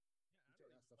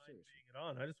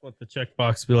I just want the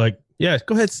checkbox to be like, yeah,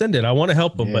 go ahead, send it. I want to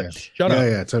help them, but shut up.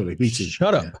 Yeah, totally. Me too.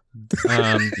 Shut up.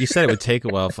 You said it would take a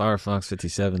while. Firefox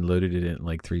 57 loaded it in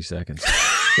like 3 seconds.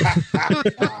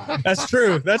 That's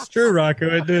true. That's true, Rocco.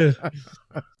 It did.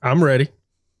 I'm ready.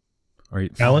 All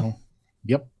right, Alan?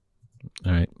 Yep.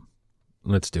 All right.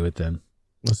 Let's do it then.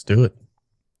 Let's do it.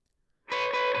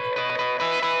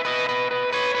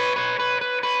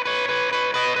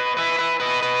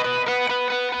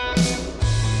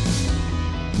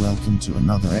 Welcome to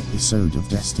another episode of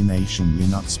Destination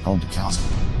Linux Podcast.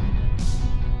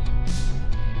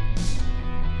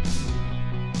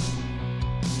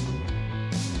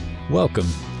 Welcome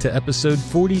to episode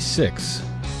 46.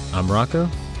 I'm Rocco.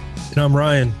 And I'm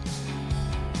Ryan.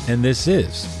 And this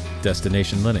is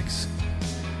Destination Linux.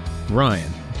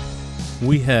 Ryan,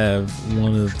 we have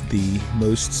one of the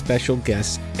most special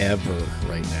guests ever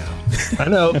right now. I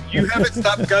know. You haven't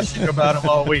stopped gushing about him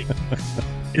all week.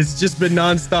 It's just been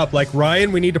nonstop. Like,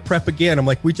 Ryan, we need to prep again. I'm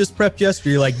like, we just prepped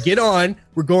yesterday. You're like, get on.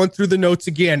 We're going through the notes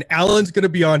again. Alan's going to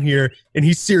be on here, and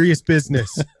he's serious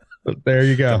business. There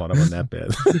you go. Come on, I wasn't that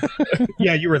bad.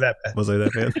 Yeah, you were that bad. Was I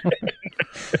that bad?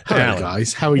 Hello,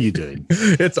 guys. How are you doing?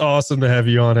 It's awesome to have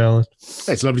you on, Alan.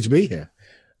 It's lovely to be here.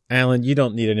 Alan, you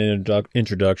don't need an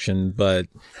introduction, but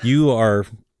you are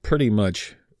pretty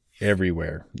much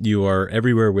everywhere. You are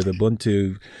everywhere with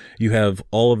Ubuntu. You have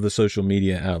all of the social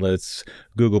media outlets,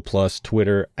 Google Plus,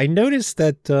 Twitter. I noticed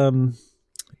that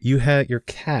your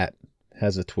cat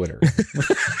has a Twitter.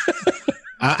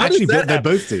 Actually, they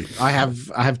both do. I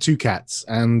have two cats,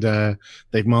 and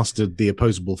they've mastered the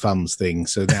opposable thumbs thing.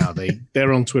 So now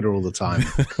they're on Twitter all the time.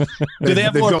 Do they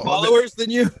have more followers than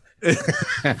you?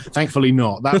 Thankfully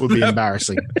not. That would be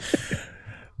embarrassing.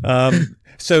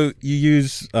 So you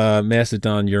use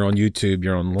Mastodon, you're on YouTube,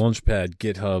 you're on Launchpad,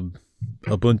 GitHub,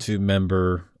 Ubuntu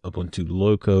member, Ubuntu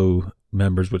Loco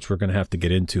members, which we're going to have to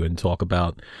get into and talk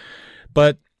about.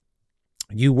 But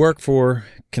you work for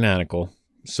Canonical.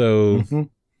 So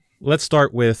let's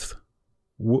start with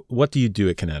what do you do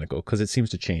at Canonical? Because it seems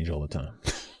to change all the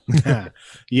time.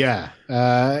 Yeah.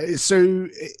 So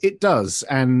it does.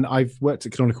 And I've worked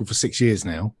at Canonical for 6 years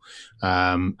now.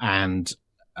 And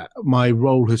my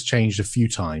role has changed a few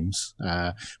times,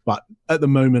 but at the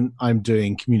moment I'm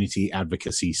doing community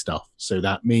advocacy stuff. So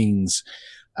that means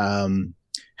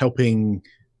helping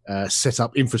set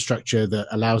up infrastructure that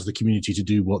allows the community to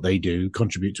do what they do,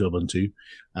 contribute to Ubuntu,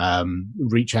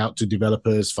 reach out to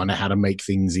developers, find out how to make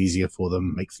things easier for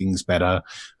them, make things better,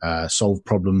 solve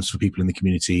problems for people in the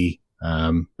community,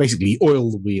 basically oil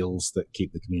the wheels that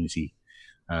keep the community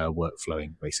work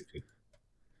flowing, basically.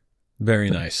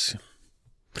 Very nice.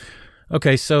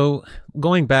 Okay, so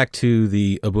going back to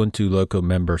the Ubuntu Loco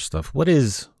member stuff, what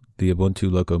is the Ubuntu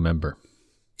Loco member?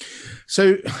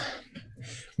 So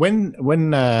when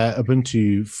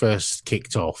Ubuntu first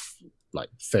kicked off, like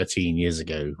 13 years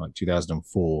ago, like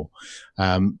 2004,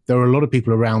 there were a lot of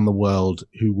people around the world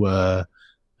who were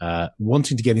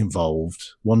wanting to get involved,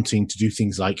 wanting to do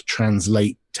things like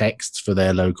translate texts for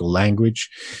their local language,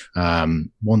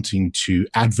 wanting to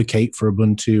advocate for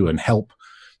Ubuntu and help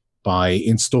by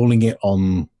installing it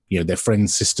on, their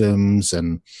friends' systems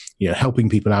and, helping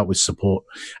people out with support.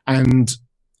 And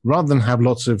rather than have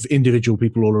lots of individual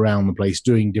people all around the place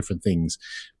doing different things,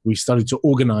 we started to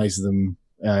organize them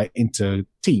into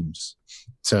teams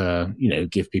to,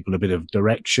 give people a bit of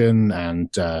direction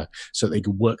and so they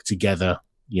could work together,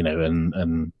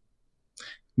 and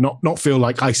not feel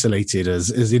like isolated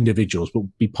as individuals, but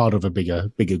be part of a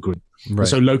bigger group. Right.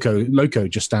 So Loco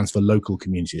just stands for local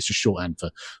community. It's just shorthand for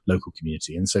local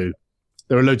community. And so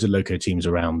there are loads of Loco teams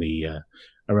around the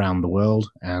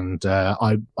world. And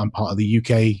I'm part of the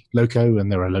UK Loco,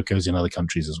 and there are Locos in other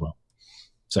countries as well.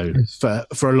 So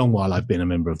for a long while, I've been a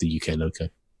member of the UK Loco.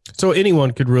 So anyone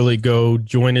could really go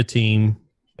join a team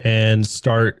and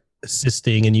start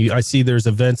assisting. And I see there's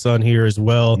events on here as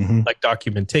well, like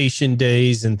documentation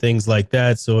days and things like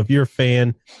that. So if you're a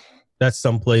fan, that's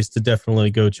someplace to definitely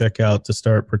go check out to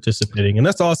start participating. And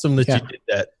that's awesome that you did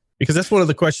that, because that's one of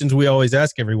the questions we always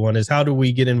ask everyone is, how do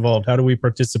we get involved? How do we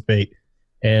participate?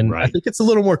 And I think it's a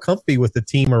little more comfy with the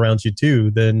team around you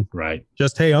too than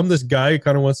just, hey, I'm this guy who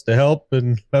kind of wants to help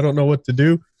and I don't know what to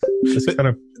do.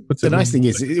 The nice thing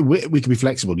is we can be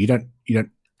flexible. You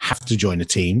don't have to join a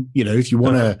team. If you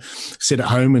want to sit at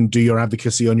home and do your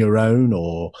advocacy on your own,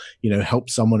 or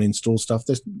help someone install stuff,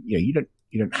 there's you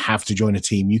don't have to join a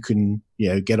team. You can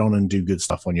get on and do good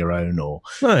stuff on your own. Or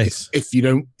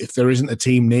if there isn't a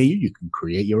team near you, you can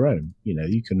create your own.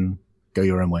 You can go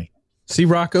your own way. See,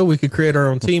 Rocco, we could create our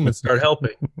own team and start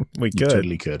helping. We could. You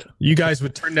totally could. You guys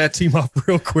would turn that team off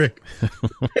real quick.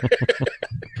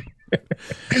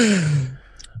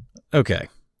 Okay.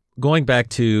 Going back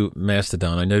to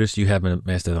Mastodon, I noticed you have a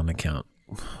Mastodon account.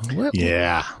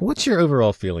 What's your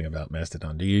overall feeling about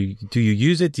Mastodon? Do you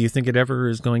use it? Do you think it ever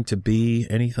is going to be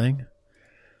anything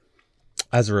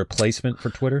as a replacement for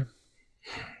Twitter?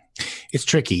 It's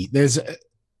tricky.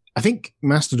 I think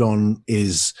Mastodon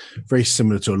is very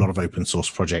similar to a lot of open source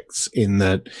projects in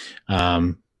that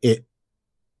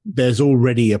there's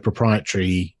already a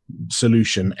proprietary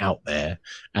solution out there,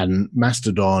 and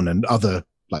Mastodon and other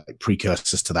like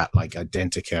precursors to that, like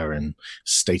Identica and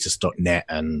Status.net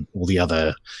and all the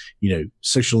other,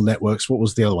 social networks. What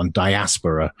was the other one?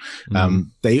 Diaspora.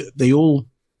 They all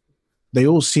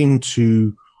seem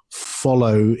to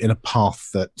follow in a path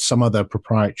that some other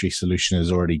proprietary solution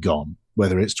has already gone,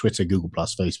 whether it's Twitter, Google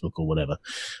Plus, Facebook, or whatever.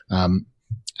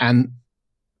 And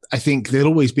I think there'll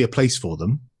always be a place for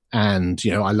them. And,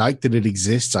 I like that it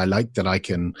exists. I like that I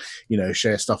can,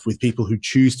 share stuff with people who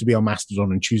choose to be on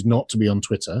Mastodon and choose not to be on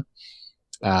Twitter.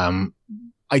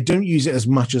 I don't use it as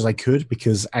much as I could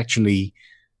because actually,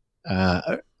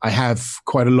 I have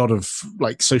quite a lot of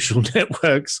like social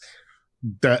networks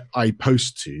that I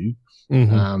post to.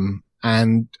 Mm-hmm.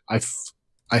 And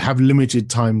I have limited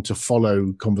time to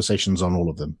follow conversations on all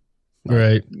of them.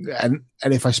 Right. And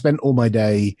if I spent all my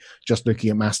day just looking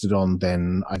at Mastodon,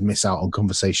 then I'd miss out on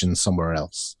conversations somewhere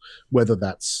else, whether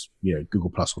that's,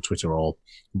 Google Plus or Twitter or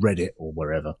Reddit or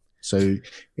wherever. So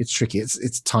it's tricky.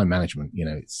 It's time management,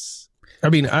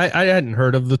 I hadn't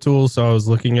heard of the tool, so I was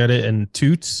looking at it and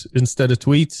toots instead of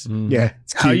tweets. Yeah.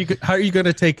 How are you going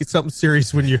to take something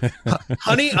serious when you're,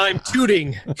 honey, I'm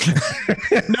tooting?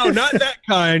 No, not that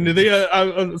kind.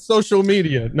 The social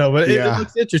media. No, but it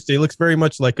looks interesting. It looks very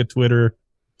much like a Twitter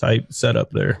type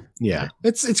setup there. Yeah,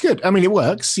 it's good. I mean, it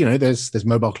works. There's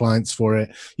mobile clients for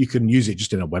it. You can use it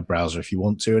just in a web browser if you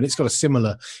want to, and it's got a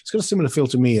similar feel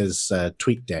to me as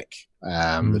TweetDeck.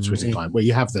 The Twitter client, where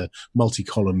you have the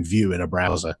multi-column view in a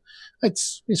browser.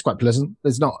 It's quite pleasant.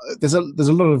 There's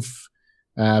a lot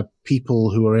of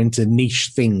people who are into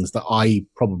niche things that I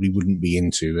probably wouldn't be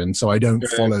into, and so I don't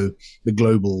follow the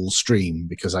global stream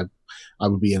because I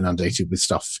would be inundated with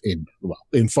stuff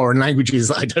in foreign languages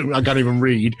that I can't even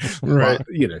read. Right.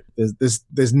 But,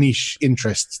 there's niche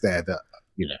interests there that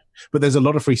but there's a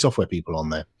lot of free software people on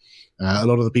there. A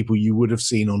lot of the people you would have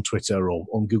seen on Twitter or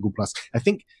on Google Plus. I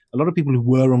think a lot of people who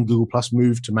were on Google Plus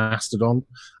moved to Mastodon,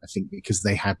 I think because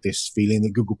they had this feeling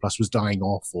that Google Plus was dying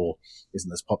off or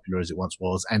isn't as popular as it once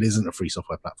was and isn't a free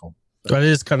software platform. That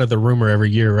is kind of the rumor every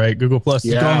year, right? Google Plus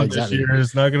is gone this year.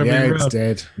 It's not going to be around. It's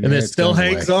dead. And it still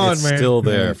hangs on, it's man. It's still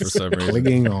there for some reason.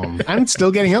 Clinging on. And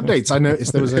still getting updates. I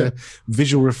noticed there was a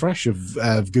visual refresh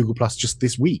of Google Plus just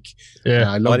this week.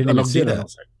 Yeah. I didn't even see that. I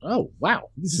was like, oh, wow.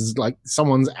 This is like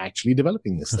someone's actually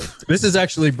developing this thing. This is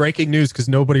actually breaking news because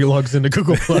nobody logs into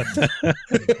Google Plus.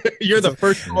 You're the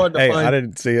first one to find. I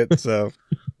didn't see it, so...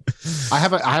 I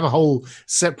have a whole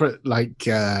separate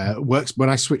when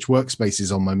I switch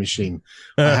workspaces on my machine,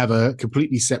 I have a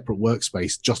completely separate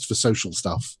workspace just for social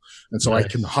stuff, and so I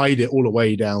can hide it all the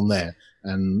way down there.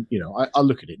 And I'll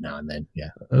look at it now and then. Yeah,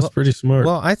 that's pretty smart.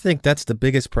 Well, I think that's the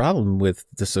biggest problem with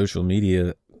the social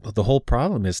media. The whole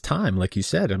problem is time, like you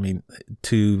said. I mean,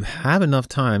 to have enough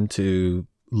time to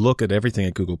look at everything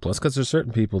at Google Plus, because there's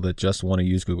certain people that just want to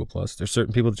use Google Plus. There's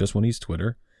certain people that just want to use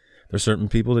Twitter. There's certain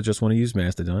people that just want to use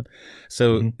Mastodon.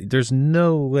 So there's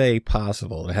no way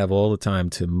possible to have all the time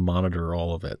to monitor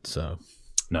all of it. So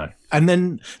no. And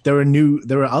then there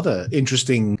are other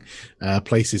interesting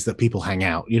places that people hang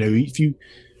out. If you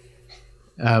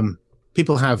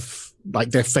people have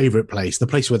like their favorite place, the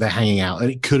place where they're hanging out,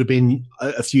 and it could have been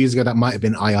a few years ago. That might have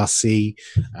been IRC.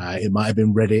 It might have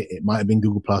been Reddit. It might have been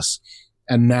Google Plus.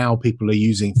 And now people are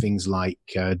using things like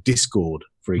Discord,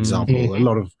 for example. A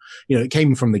lot of, it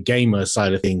came from the gamer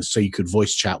side of things, so you could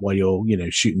voice chat while you're,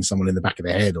 shooting someone in the back of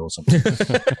the head or something.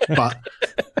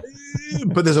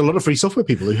 but there's a lot of free software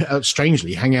people who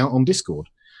strangely hang out on Discord,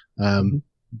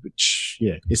 which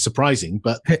is surprising.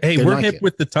 But hey, we're hip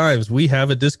with the times. We have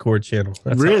a Discord channel.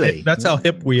 That's how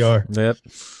hip we are. Yep,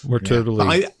 we're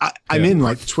totally. I'm in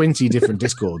like 20 different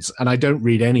Discords, and I don't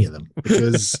read any of them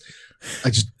because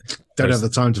I just don't have the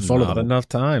time to follow them. Not enough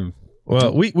time.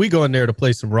 Well, we go in there to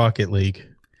play some Rocket League.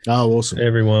 Oh, awesome.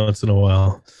 Every once in a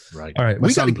while. Right. All right. My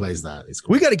son plays that. It's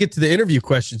cool. We got to get to the interview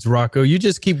questions, Rocco. You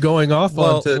just keep going off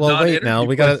onto wait now.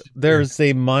 There's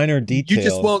a minor detail. You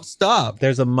just won't stop.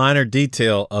 There's a minor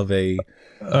detail of a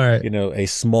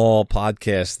small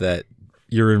podcast that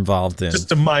you're involved in.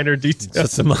 Just a minor detail.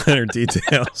 Just a minor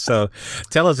detail. So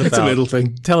tell us about it's a little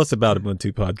thing. Tell us about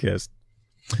Ubuntu Podcast.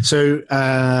 So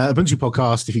Ubuntu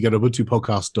Podcast, if you go to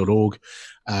ubuntupodcast.org,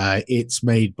 it's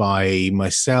made by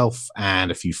myself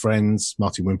and a few friends,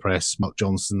 Martin Wimpress, Mark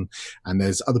Johnson, and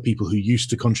there's other people who used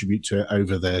to contribute to it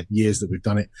over the years that we've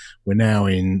done it. We're now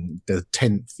in the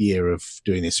 10th year of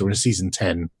doing this, so we're in season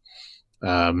 10.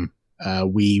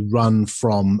 We run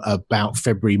from about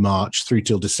February, March through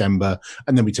till December,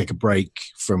 and then we take a break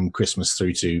from Christmas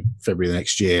through to February the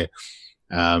next year.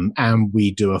 And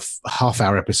we do a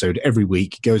half-hour episode every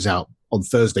week. It goes out on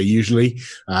Thursday usually,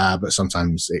 but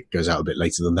sometimes it goes out a bit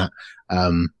later than that.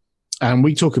 And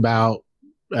we talk about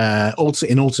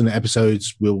in alternate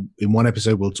episodes. In one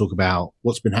episode we'll talk about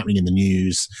what's been happening in the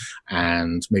news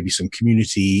and maybe some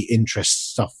community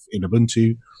interest stuff in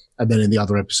Ubuntu. And then in the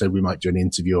other episode, we might do an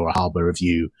interview or a hardware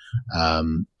review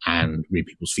and read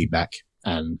people's feedback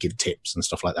and give tips and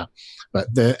stuff like that.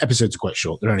 But the episodes are quite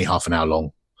short. They're only half an hour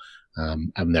long.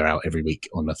 And they're out every week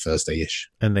on a Thursday-ish.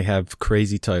 And they have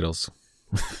crazy titles.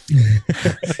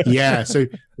 Yeah. So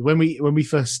when we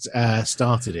first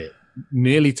started it,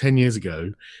 nearly 10 years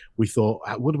ago, we thought,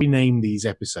 what do we name these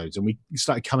episodes? And we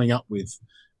started coming up with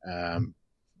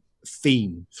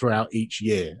theme throughout each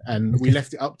year. And we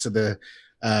left it up to the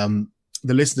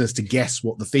listeners to guess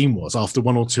what the theme was after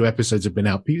one or two episodes have been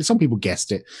out. Some people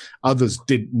guessed it. Others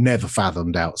never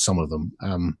fathomed out some of them.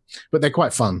 But they're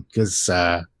quite fun because,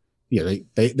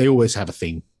 they always have a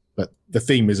theme, but the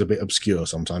theme is a bit obscure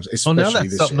sometimes. Now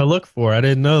that's something to look for. I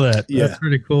didn't know that. Yeah. That's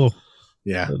pretty cool.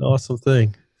 Yeah. That's an awesome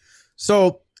thing.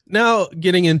 So now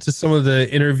getting into some of the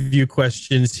interview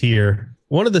questions here.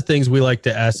 One of the things we like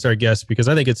to ask our guests, because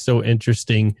I think it's so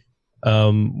interesting.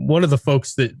 One of the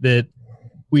folks that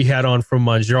we had on from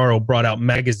Manjaro brought out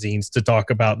magazines to talk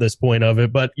about this point of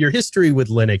it, but your history with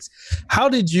Linux. How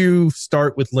did you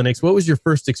start with Linux? What was your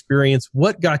first experience?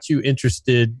 What got you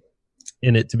interested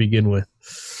in it to begin with?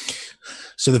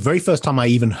 So the very first time I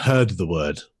even heard the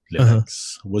word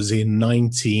Linux was in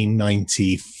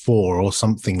 1994 or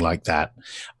something like that.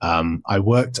 I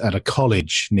worked at a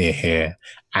college near here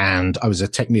and I was a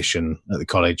technician at the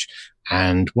college,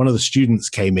 and one of the students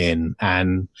came in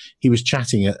and he was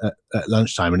chatting at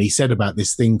lunchtime, and he said about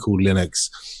this thing called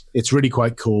Linux. It's really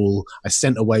quite cool. I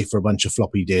sent away for a bunch of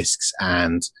floppy disks,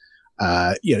 and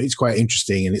it's quite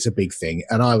interesting and it's a big thing.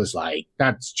 And I was like,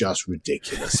 that's just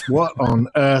ridiculous. What on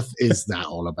earth is that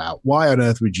all about? Why on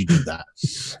earth would you do that?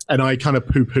 And I kind of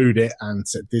poo-pooed it and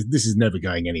said, this is never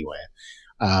going anywhere.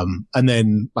 And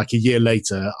then like a year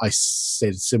later, I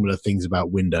said similar things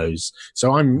about Windows.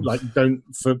 So I'm like,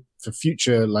 for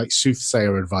future like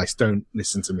soothsayer advice, don't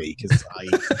listen to me, because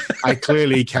I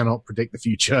clearly cannot predict the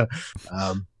future.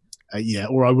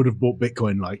 Or I would have bought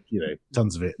Bitcoin,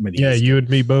 tons of it many years ago. You and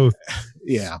me both.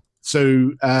 Yeah.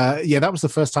 So, that was the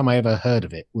first time I ever heard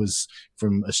of it, was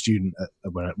from a student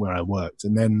where I worked.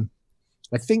 And then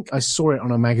I think I saw it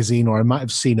on a magazine, or I might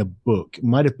have seen a book. It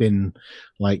might have been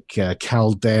like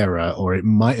Caldera, or it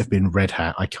might have been Red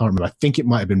Hat. I can't remember. I think it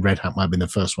might have been Red Hat, might have been the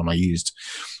first one I used.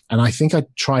 And I think I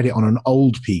tried it on an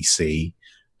old PC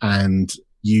and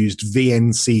used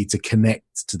VNC to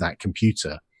connect to that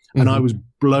computer. And I was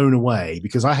blown away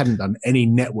because I hadn't done any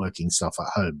networking stuff at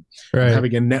home. Right. And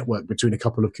having a network between a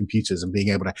couple of computers and being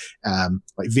able to,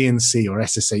 like VNC or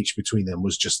SSH between them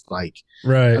was just like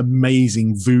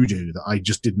amazing voodoo that I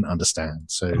just didn't understand.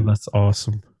 So that's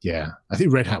awesome. Yeah. I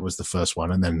think Red Hat was the first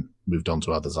one, and then moved on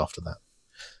to others after that.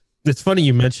 It's funny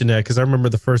you mentioned that, because I remember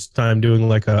the first time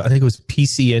doing I think it was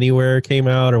PC Anywhere came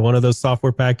out, or one of those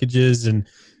software packages, and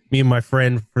me and my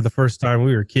friend, for the first time,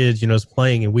 we were kids, was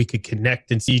playing, and we could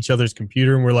connect and see each other's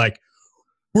computer, and we're like,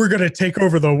 we're going to take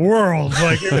over the world.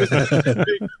 Like, it was a big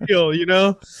deal,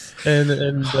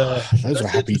 And those were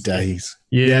happy days.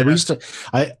 Yeah. We used to,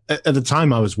 at the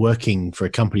time I was working for a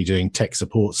company doing tech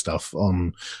support stuff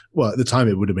at the time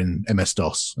it would have been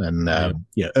MS-DOS and,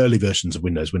 early versions of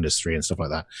Windows 3 and stuff like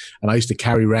that. And I used to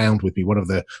carry around with me one of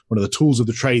the tools of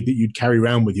the trade that you'd carry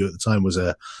around with you at the time was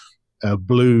a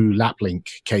blue laplink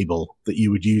cable that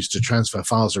you would use to transfer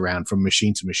files around from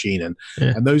machine to machine. And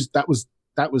that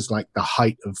was like the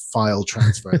height of file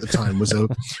transfer at the time, was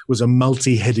a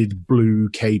multi-headed blue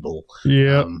cable.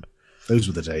 Yeah. Those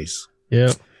were the days.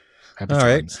 Yeah. All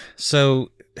right.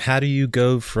 So how do you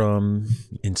go from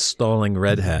installing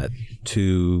Red Hat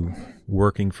to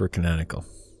working for Canonical?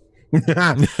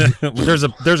 There's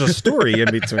a story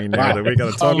in between there that we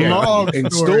got to talk about.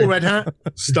 Install Red Hat,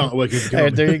 start working for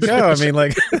Canonical. There you go. I mean,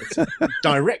 like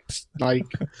direct,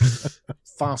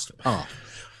 fast path.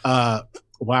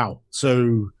 Wow.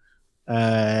 So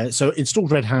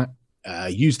installed Red Hat,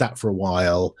 used that for a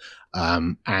while.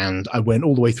 And I went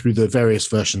all the way through the various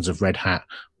versions of Red Hat,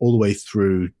 all the way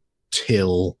through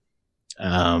till,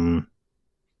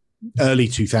 early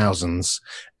 2000s,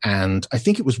 and I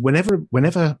think it was whenever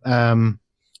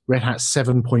Red Hat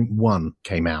 7.1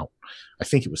 came out. I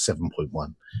think it was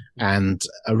 7.1. And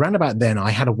around about then,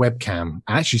 I had a webcam.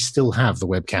 I actually still have the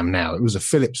webcam now. It was a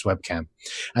Philips webcam.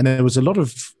 And there was a lot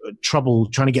of trouble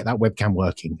trying to get that webcam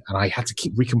working. And I had to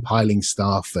keep recompiling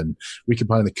stuff and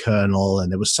recompiling the kernel.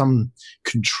 And there was some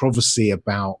controversy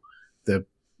about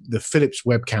the Philips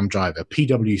webcam driver,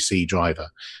 PWC driver,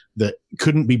 that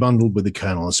couldn't be bundled with the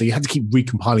kernel. And so you had to keep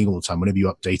recompiling all the time whenever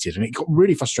you updated. And it got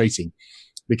really frustrating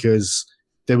because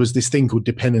there was this thing called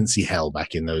dependency hell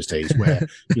back in those days where,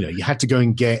 you had to go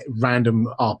and get random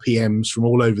RPMs from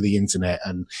all over the internet.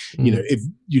 And, if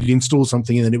you'd install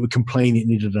something and then it would complain it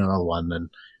needed another one.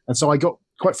 And so I got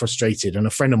quite frustrated, and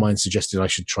a friend of mine suggested I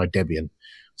should try Debian.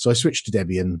 So I switched to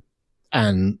Debian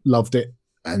and loved it.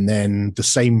 And then the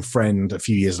same friend a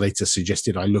few years later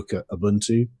suggested I look at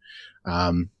Ubuntu,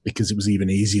 because it was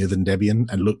even easier than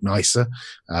Debian and looked nicer.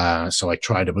 So I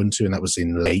tried Ubuntu, and that was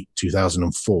in late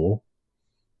 2004.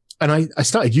 And I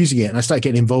started using it, and I started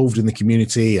getting involved in the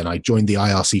community, and I joined the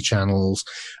IRC channels.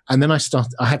 And then I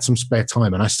had some spare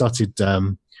time, and I started,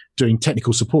 doing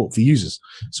technical support for users.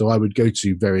 So I would go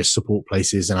to various support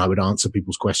places and I would answer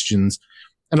people's questions.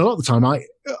 And a lot of the time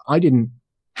I didn't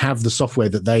have the software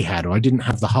that they had, or I didn't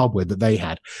have the hardware that they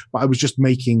had, but I was just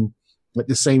making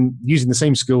using the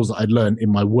same skills that I'd learned in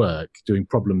my work, doing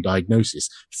problem diagnosis,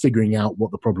 figuring out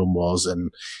what the problem was, and,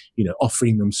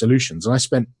 offering them solutions. And I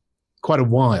spent quite a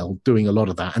while doing a lot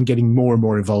of that and getting more and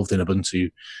more involved in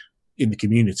Ubuntu in the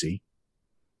community.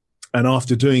 And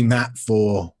after doing that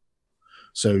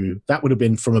so that would have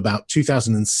been from about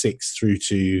 2006 through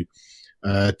to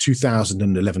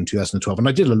 2011, 2012. And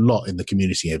I did a lot in the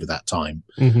community over that time.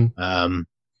 Mm-hmm.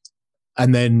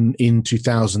 And then in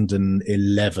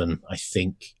 2011, I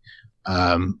think,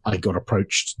 I got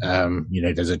approached,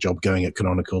 there's a job going at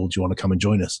Canonical. Do you want to come and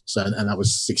join us? So, and that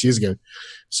was 6 years ago.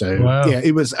 So wow. Yeah,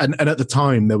 it was, and at the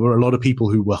time there were a lot of people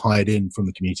who were hired in from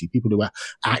the community, people who were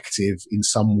active in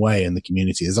some way in the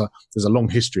community. There's a long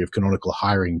history of Canonical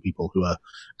hiring people who are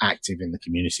active in the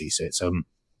community. So it's,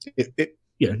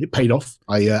 it paid off.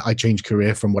 I changed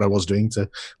career from what I was doing to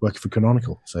working for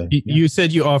Canonical. So you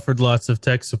said you offered lots of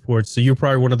tech support, so you're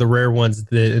probably one of the rare ones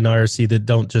that in IRC that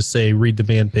don't just say read the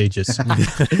man pages.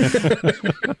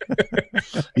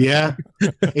 Yeah,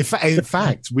 in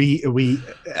fact, we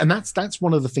and that's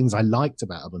one of the things I liked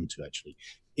about Ubuntu actually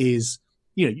is,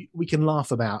 we can laugh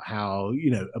about how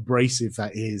abrasive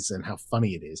that is and how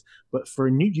funny it is, but for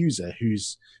a new user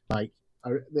who's like,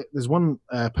 there's one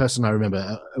person I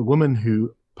remember, a woman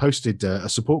who posted a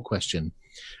support question,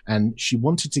 and she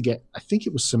wanted to get, I think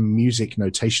it was some music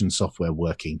notation software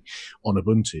working on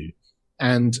Ubuntu.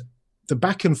 And the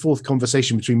back and forth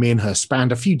conversation between me and her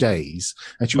spanned a few days,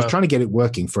 and she was trying to get it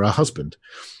working for her husband.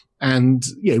 And,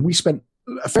 we spent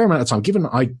a fair amount of time, given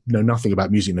I know nothing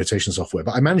about music notation software,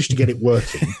 but I managed to get it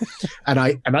working. and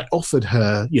I offered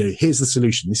her, here's the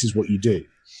solution. This is what you do.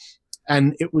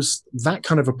 And it was that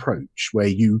kind of approach where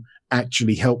you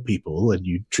actually help people and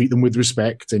you treat them with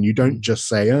respect, and you don't just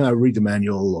say, read the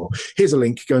manual, or here's a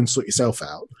link, go and sort yourself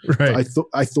out. Right.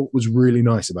 I thought was really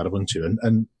nice about Ubuntu.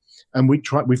 And we've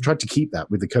tried to keep that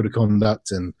with the code of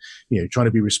conduct, and, trying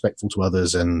to be respectful to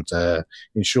others, and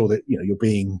ensure that, you're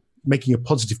making a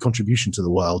positive contribution to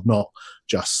the world, not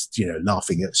just,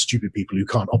 laughing at stupid people who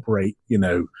can't operate,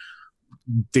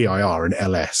 DIR and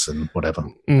LS and whatever.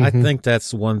 Mm-hmm. I think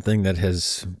that's one thing that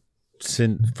has,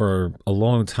 for a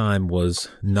long time, was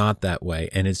not that way,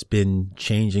 and it's been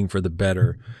changing for the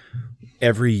better.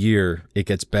 Every year it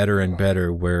gets better and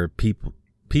better, where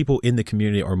people in the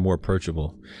community are more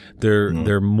approachable.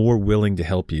 They're more willing to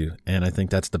help you, and I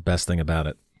think that's the best thing about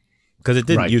it, because it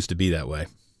didn't used to be that way.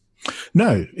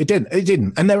 No, it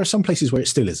didn't. And there are some places where it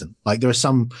still isn't. Like, there are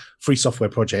some free software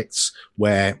projects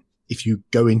where if you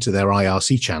go into their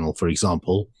IRC channel, for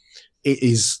example, it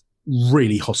is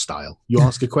really hostile. You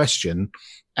ask a question,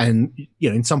 and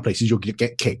in some places you'll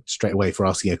get kicked straight away for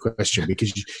asking a question,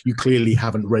 because you clearly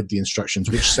haven't read the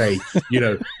instructions, which say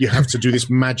you have to do this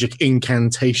magic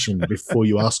incantation before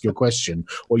you ask your question,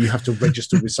 or you have to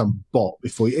register with some bot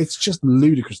before it's just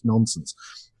ludicrous nonsense.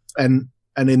 And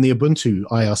in the Ubuntu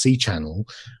IRC channel,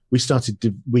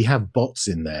 we have bots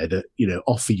in there that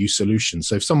offer you solutions.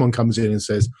 So if someone comes in and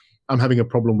says, I'm having a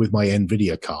problem with my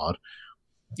NVIDIA card,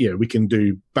 we can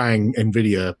do bang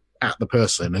NVIDIA at the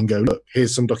person and go, look,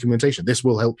 here's some documentation. This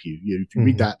will help you. You can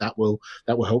read that. That will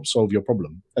help solve your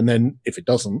problem. And then if it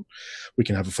doesn't, we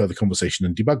can have a further conversation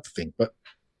and debug the thing. But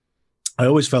I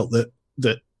always felt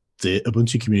that the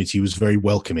Ubuntu community was very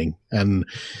welcoming, and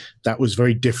that was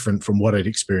very different from what I'd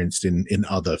experienced in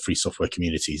other free software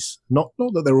communities. Not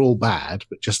that they're all bad,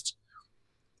 but just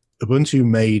Ubuntu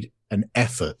made an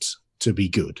effort to be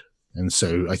good. And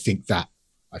so I think that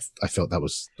I felt that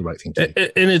was the right thing to do.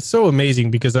 And it's so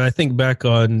amazing because I think back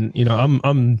on,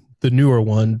 I'm the newer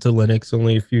one to Linux,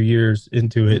 only a few years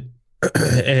into it,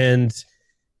 and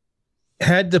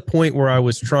had the point where I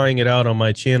was trying it out on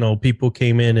my channel, people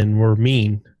came in and were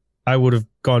mean. I would have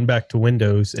gone back to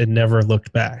Windows and never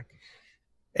looked back.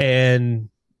 And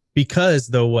because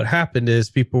though what happened is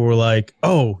people were like,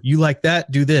 oh, you like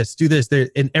that? Do this, do this.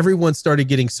 And everyone started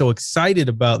getting so excited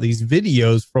about these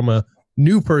videos from a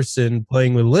new person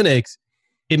playing with Linux.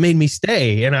 It made me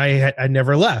stay, and I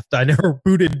never left. I never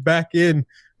booted back in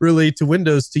really to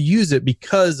Windows to use it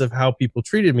because of how people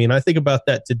treated me. And I think about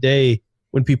that today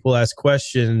when people ask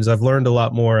questions. I've learned a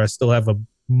lot more. I still have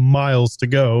miles to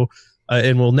go,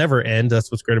 and will never end.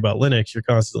 That's what's great about Linux. You're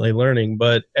constantly learning.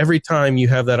 But every time you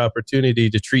have that opportunity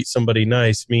to treat somebody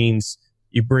nice means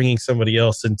you're bringing somebody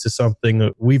else into something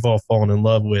that we've all fallen in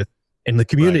love with. And the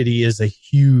community is a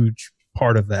huge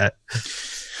part of that.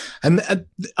 And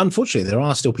unfortunately, there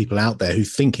are still people out there who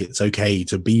think it's okay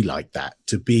to be like that,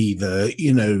 to be the,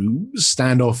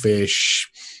 standoffish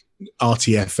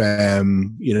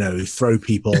RTFM, throw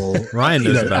people. Ryan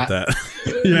knows about that.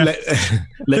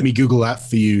 Let me Google that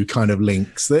for you kind of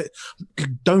links that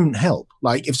don't help.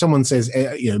 Like if someone says,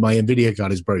 my NVIDIA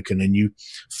card is broken, and you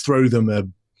throw them a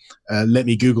let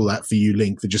me Google that for you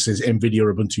link that just says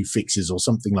NVIDIA Ubuntu fixes or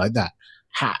something like that.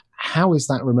 How is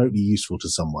that remotely useful to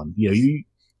someone?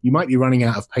 You might be running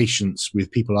out of patience with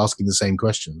people asking the same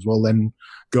questions. Well, then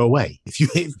go away.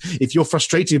 If you're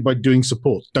frustrated by doing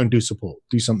support, don't do support.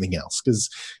 Do something else, because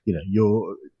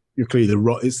you're clearly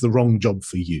it's the wrong job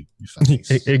for you.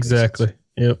 Exactly.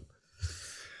 Yep.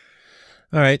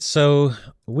 All right. So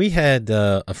we had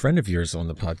a friend of yours on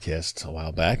the podcast a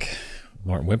while back,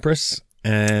 Martin Wimpress,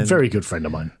 and very good friend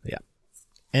of mine. Yeah.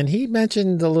 And he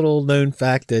mentioned a little known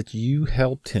fact that you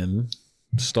helped him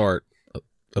start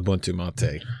Ubuntu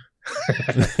Mate.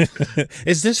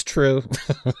 Is this true?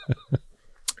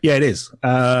 Yeah, it is.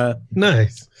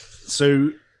 Nice.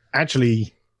 So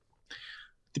actually,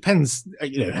 depends,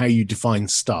 how you define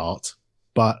start,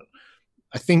 but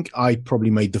I think I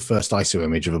probably made the first ISO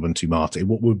image of Ubuntu Mate,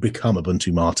 what would become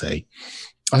Ubuntu Mate.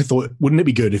 I thought, wouldn't it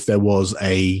be good if there was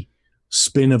a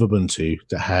spin of Ubuntu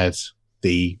that had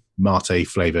the Mate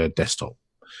flavor desktop?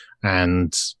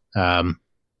 And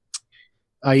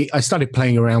I started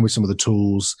playing around with some of the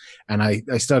tools, and I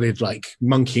started like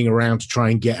monkeying around to try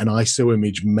and get an ISO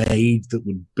image made that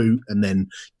would boot and then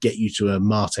get you to a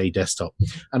Mate desktop.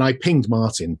 And I pinged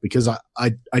Martin because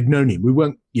I'd known him. We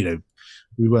weren't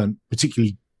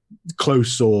particularly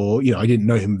close, or I didn't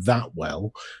know him that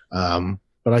well.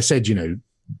 But I said,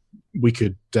 we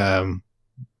could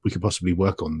possibly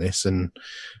work on this, and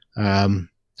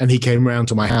he came around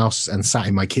to my house and sat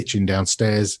in my kitchen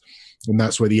downstairs. And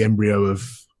that's where the embryo of,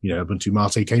 Ubuntu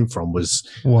Mate came from, was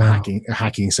a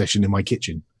hacking session in my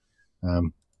kitchen,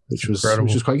 which was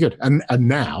quite good. And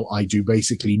now I do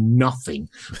basically nothing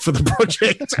for the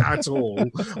project at all.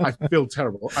 I feel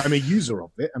terrible. I'm a user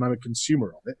of it and I'm a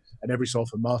consumer of it. And every so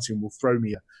often Martin will throw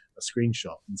me a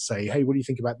screenshot and say, hey, what do you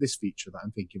think about this feature that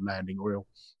I'm thinking of landing? Or he'll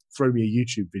throw me a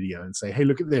YouTube video and say, hey,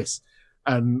 look at this.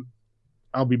 And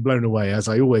I'll be blown away, as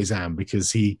I always am,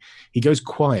 because he goes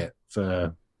quiet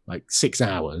for like 6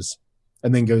 hours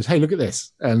and then goes, hey, look at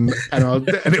this. And it'll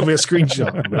be a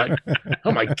screenshot. I'll be like,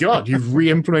 oh my God, you've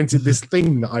re-implemented this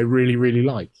thing that I really, really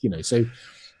like. So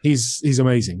he's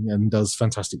amazing and does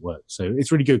fantastic work. So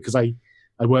it's really good because I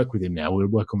work with him now. We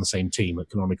work on the same team at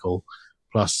Canonical.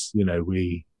 Plus,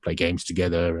 we play games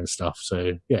together and stuff.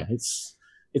 So yeah, it's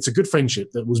a good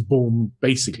friendship that was born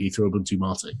basically through Ubuntu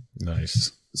Mate.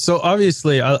 Nice. So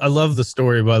obviously, I love the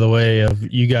story, by the way, of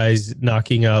you guys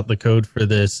knocking out the code for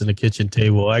this in a kitchen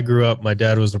table. I grew up, my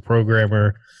dad was a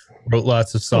programmer, wrote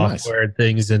lots of software and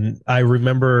things. And I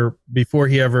remember before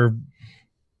he ever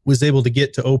was able to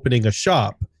get to opening a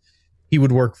shop, he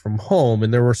would work from home.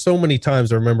 And there were so many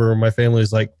times I remember my family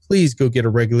was like, please go get a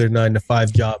regular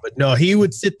 9-to-5 job. But no, he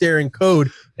would sit there and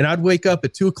code. And I'd wake up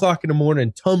at 2:00 in the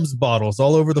morning, Tums bottles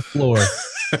all over the floor.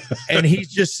 And he's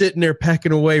just sitting there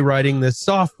packing away writing this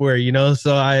software,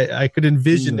 So I could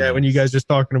envision that when you guys just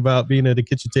talking about being at a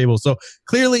kitchen table. So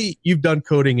clearly you've done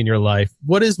coding in your life.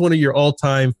 What is one of your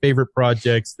all-time favorite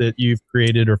projects that you've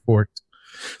created or forked?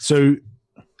 So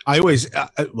I always,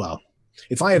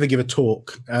 if I ever give a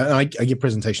talk, I give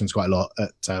presentations quite a lot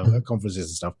at conferences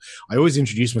and stuff, I always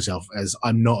introduce myself as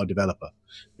I'm not a developer,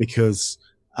 because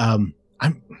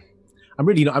I'm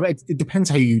really not. I mean, it depends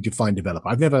how you define developer.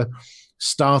 I've never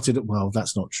started. Well,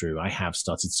 that's not true. I have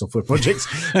started software projects,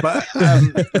 but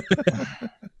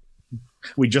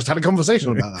we just had a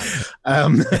conversation about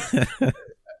that.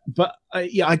 But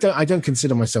I don't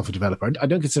consider myself a developer. I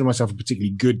don't consider myself a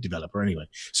particularly good developer anyway.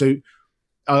 So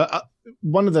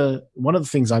one of the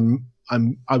things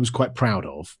I was quite proud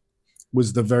of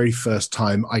was the very first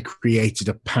time I created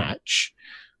a patch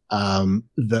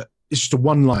that it's just a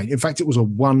one line. In fact, it was a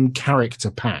one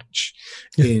character patch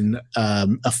in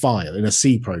a file in a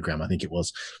C program, I think it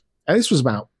was. And this was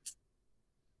about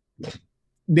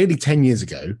nearly 10 years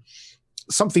ago.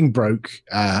 Something broke,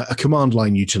 a command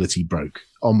line utility broke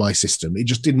on my system. It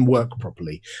just didn't work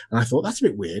properly. And I thought, that's a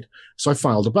bit weird. So I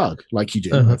filed a bug, like you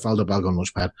do. I filed a bug on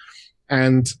Launchpad.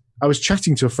 And I was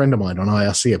chatting to a friend of mine on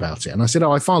IRC about it. And I said,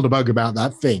 I filed a bug about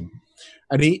that thing.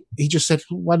 And he just said,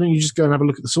 why don't you just go and have a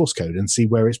look at the source code and see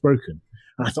where it's broken?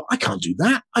 And I thought, I can't do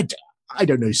that. I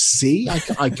don't know C.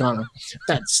 I can't.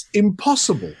 That's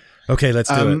impossible. Okay, let's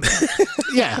do it.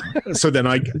 Yeah. So then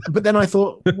I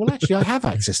thought, well, actually, I have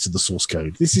access to the source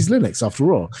code. This is Linux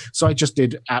after all. So I just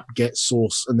did apt-get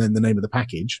source and then the name of the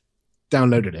package,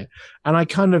 downloaded it. And I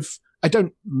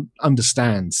don't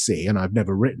understand C, and I've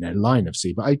never written a line of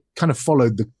C, but I kind of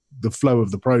followed the flow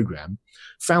of the program,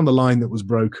 found the line that was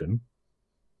broken,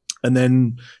 and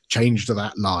then changed to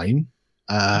that line.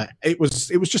 It was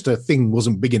just a thing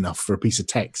wasn't big enough for a piece of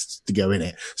text to go in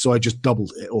it. So I just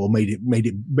doubled it or made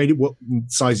it what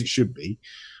size it should be,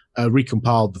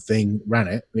 recompiled the thing, ran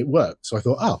it, and it worked. So I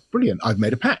thought, oh, brilliant. I've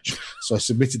made a patch. So I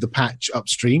submitted the patch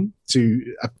upstream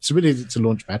submitted it to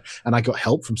Launchpad, and I got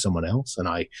help from someone else.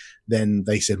 And then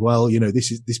they said, well,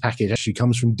 this package actually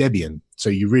comes from Debian. So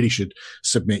you really should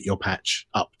submit your patch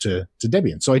up to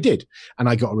Debian. So I did. And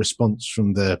I got a response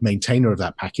from the maintainer of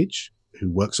that package, who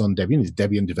works on Debian, is a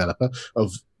Debian developer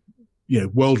of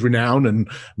world renown and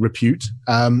repute.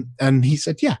 And he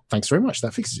said, yeah, thanks very much.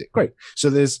 That fixes it. Great. So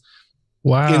there's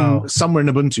somewhere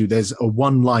in Ubuntu, there's a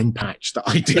one line patch that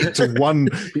I did to one,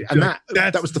 and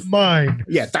that was mine.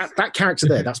 Yeah, that character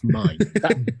there, that's mine.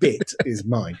 That bit is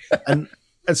mine. And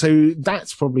so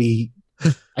that's probably,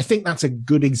 I think that's a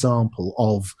good example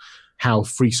of how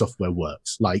free software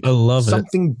works. Like, I love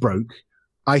something broke,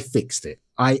 I fixed it.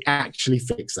 I actually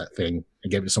fixed that thing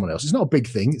and gave it to someone else. It's not a big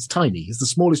thing. It's tiny. It's the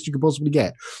smallest you could possibly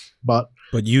get. But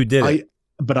you did it.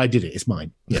 But I did it. It's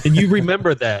mine. Yeah. And you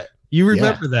remember that. You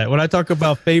remember that. When I talk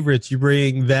about favorites, you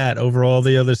bring that over all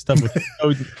the other stuff,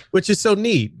 which is so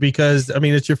neat because, I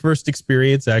mean, it's your first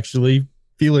experience actually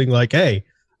feeling like, hey,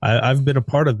 I've been a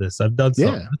part of this. I've done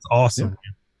something. That's awesome.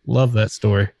 Yeah. Love that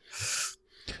story.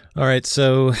 All right.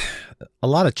 So a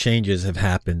lot of changes have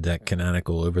happened at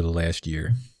Canonical over the last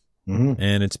year. Mm-hmm.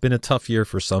 And it's been a tough year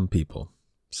for some people.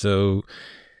 So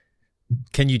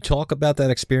can you talk about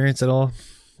that experience at all?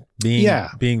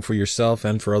 Being for yourself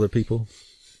and for other people?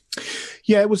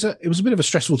 Yeah, it was a bit of a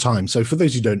stressful time. So for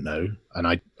those who don't know, and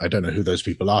I don't know who those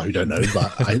people are who don't know,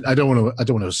 but I don't want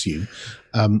to assume.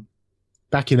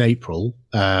 Back in April,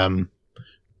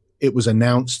 it was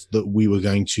announced that we were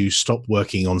going to stop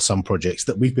working on some projects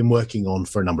that we've been working on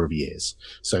for a number of years.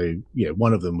 So,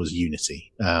 one of them was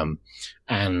Unity.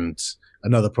 And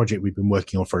another project we've been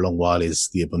working on for a long while is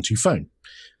the Ubuntu phone.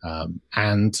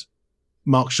 And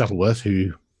Mark Shuttleworth,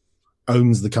 who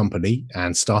owns the company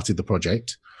and started the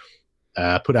project,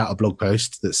 put out a blog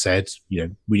post that said, we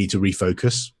need to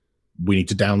refocus, we need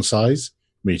to downsize,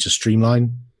 we need to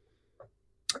streamline.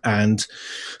 And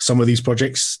some of these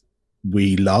projects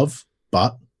we love,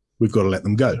 but we've got to let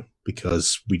them go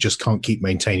because we just can't keep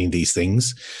maintaining these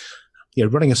things.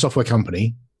 Running a software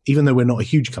company, even though we're not a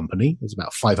huge company, there's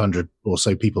about 500 or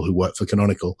so people who work for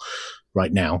Canonical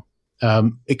right now.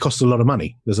 It costs a lot of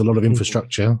money. There's a lot of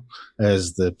infrastructure.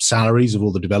 There's the salaries of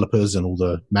all the developers and all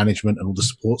the management and all the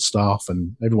support staff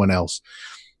and everyone else.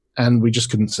 And we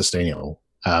just couldn't sustain it all.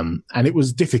 And it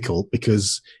was difficult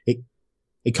because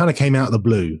it kind of came out of the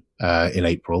blue in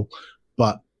April,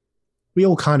 but we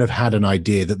all kind of had an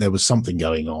idea that there was something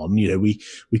going on.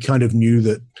 We kind of knew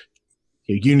that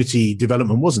Unity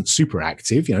development wasn't super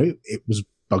active. It was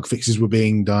bug fixes were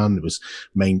being done. It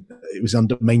was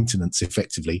under maintenance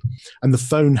effectively, and the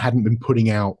phone hadn't been putting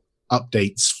out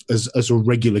updates as a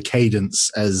regular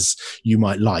cadence as you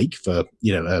might like for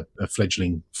a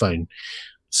fledgling phone.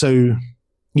 So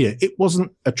it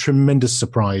wasn't a tremendous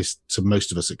surprise to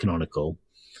most of us at Canonical.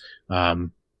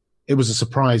 It was a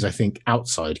surprise, I think,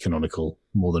 outside Canonical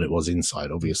more than it was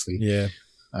inside, obviously. Yeah.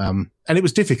 And it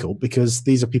was difficult because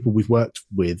these are people we've worked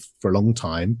with for a long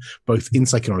time, both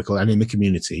inside Canonical and in the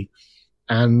community.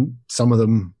 And some of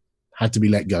them had to be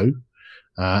let go.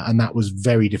 And that was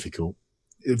very difficult.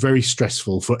 very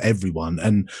stressful for everyone.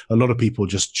 And a lot of people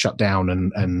just shut down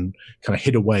and kind of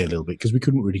hid away a little bit because we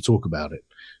couldn't really talk about it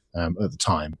at the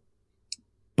time.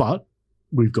 But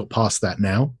we've got past that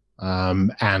now.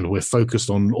 And we're focused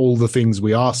on all the things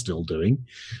we are still doing.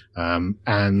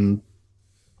 And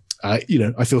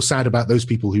I feel sad about those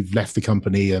people who've left the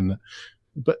company,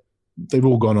 but they've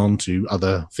all gone on to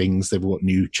other things. They've got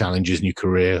new challenges, new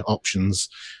career options.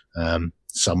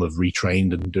 Some have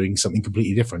retrained and doing something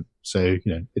completely different. So,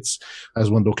 it's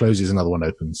as one door closes, another one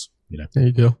opens. There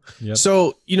you go. Yep.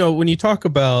 So, when you talk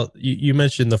about, you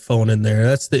mentioned the phone in there,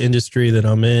 that's the industry that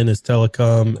I'm in, is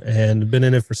telecom, and been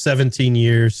in it for 17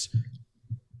 years.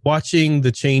 Watching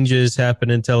the changes happen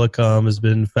in telecom has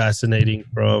been fascinating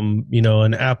from,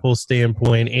 an Apple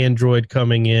standpoint, Android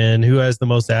coming in, who has the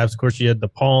most apps. Of course, you had the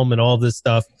Palm and all this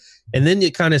stuff. And then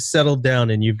you kind of settled down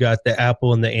and you've got the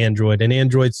Apple and the Android. And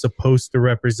Android's supposed to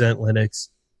represent Linux,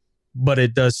 but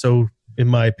it does so, in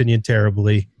my opinion,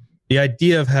 terribly. The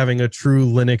idea of having a true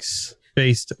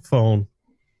Linux-based phone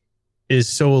is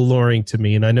so alluring to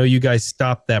me. And I know you guys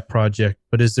stopped that project,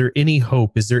 but is there any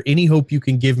hope? Is there any hope you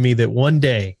can give me that one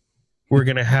day we're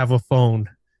going to have a phone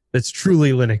that's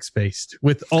truly Linux-based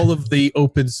with all of the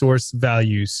open source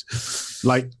values?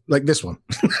 Like this one.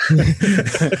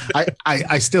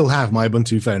 I still have my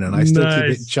Ubuntu phone and I still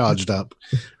keep it charged up.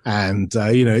 And,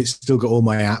 it's still got all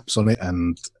my apps on it.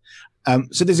 And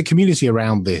so there's a community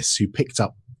around this who picked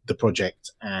up the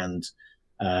project and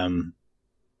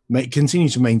continue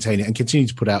to maintain it and continue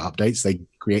to put out updates. They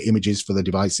create images for the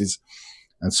devices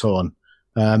and so on.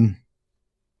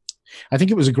 I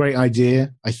think it was a great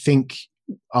idea. I think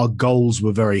our goals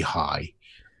were very high.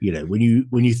 When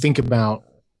you think about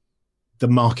the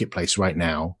marketplace right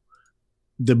now,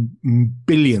 the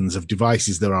billions of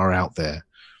devices that are out there,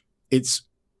 it's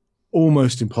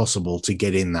almost impossible to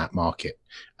get in that market.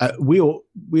 We were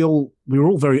all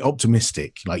very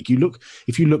optimistic. Like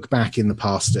if you look back in the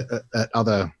past at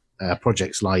other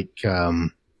projects like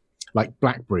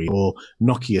BlackBerry or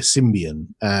Nokia Symbian,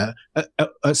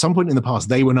 at some point in the past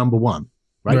they were number one,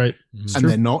 right? And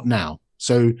they're not now.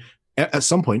 So at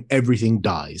some point everything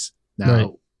dies.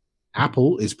 Now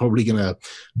Apple is probably going to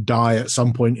die at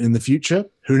some point in the future.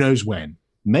 Who knows when?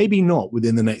 Maybe not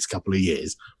within the next couple of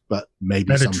years, but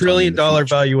maybe at $1 trillion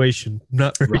valuation.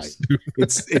 Not very right. Soon.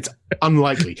 It's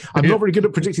unlikely. I'm not very good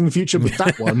at predicting the future, but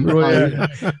that one,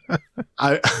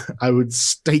 I would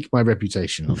stake my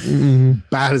reputation on,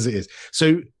 bad as it is.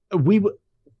 So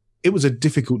it was a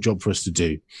difficult job for us to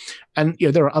do. And,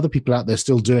 there are other people out there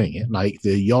still doing it. Like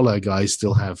the Yola guys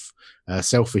still have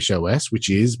Selfish OS, which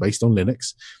is based on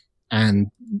Linux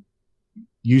and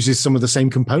uses some of the same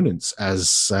components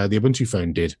as the Ubuntu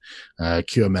phone did.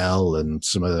 QML and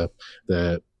some of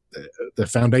the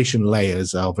foundation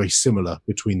layers are very similar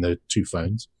between the two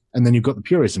phones. And then you've got the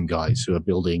Purism guys who are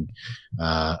building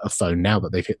a phone now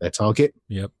that they've hit their target.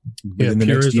 Yep. Within the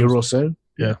next year or so.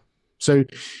 Yeah. So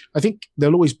I think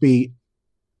there'll always be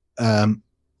a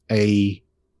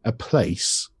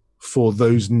place for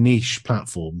those niche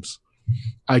platforms.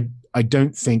 I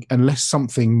don't think, unless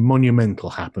something monumental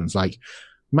happens, like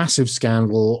massive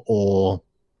scandal or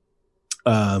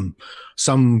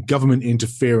some government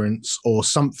interference or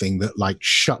something that like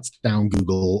shuts down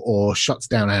Google or shuts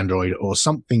down Android or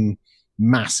something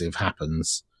massive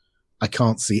happens, I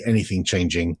can't see anything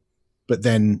changing. But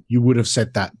then you would have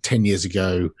said that 10 years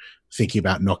ago, thinking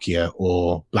about Nokia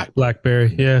or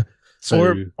BlackBerry. Yeah.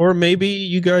 So, or maybe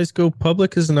you guys go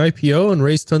public as an IPO and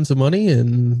raise tons of money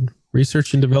and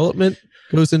research and development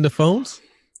goes into phones.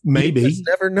 Maybe. You just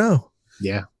never know.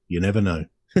 Yeah. You never know.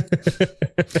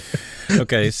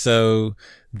 Okay, so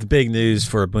the big news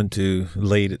for Ubuntu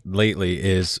lately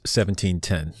is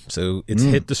 17.10. So it's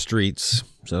hit the streets.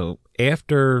 So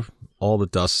after all the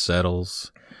dust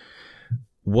settles,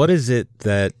 what is it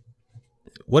that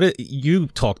you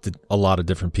talk to a lot of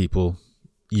different people.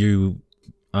 You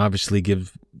obviously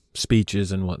give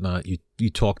speeches and whatnot. You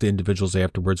talk to individuals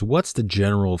afterwards. What's the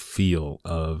general feel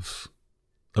of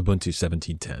Ubuntu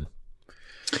 17.10?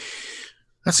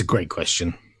 That's a great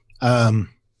question. I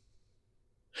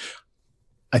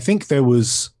think there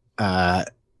was a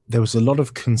lot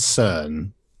of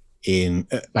concern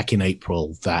back in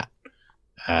April that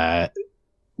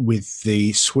with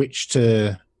the switch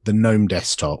to the GNOME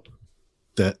desktop,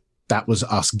 that was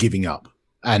us giving up,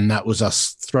 and that was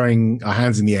us throwing our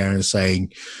hands in the air and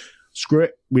saying, "Screw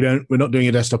it, we're not doing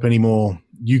a desktop anymore.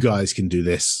 You guys can do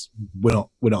this. We're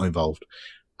not involved,"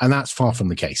 and that's far from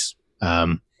the case.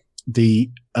 The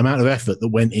amount of effort that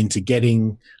went into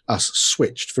getting us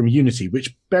switched from Unity,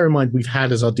 which, bear in mind, we've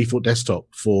had as our default desktop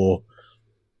for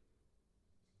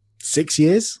 6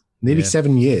 years, nearly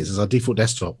 7 years as our default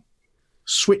desktop,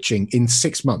 switching in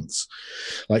 6 months.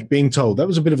 Like being told, that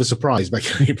was a bit of a surprise back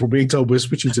in April, being told we're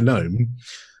switching to GNOME.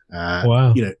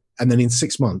 Wow. And then in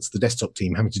 6 months, the desktop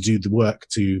team having to do the work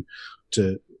to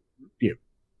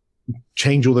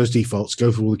change all those defaults,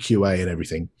 go through all the QA and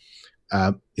everything.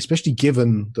 Especially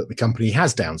given that the company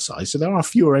has downsized. So there are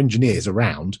fewer engineers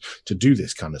around to do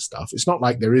this kind of stuff. It's not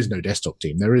like there is no desktop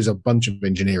team. There is a bunch of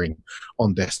engineering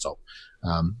on desktop.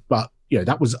 But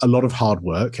that was a lot of hard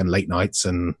work and late nights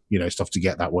and, stuff to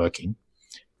get that working.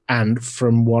 And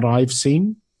from what I've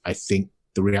seen, I think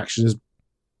the reaction has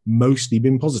mostly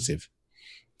been positive.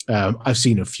 I've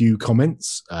seen a few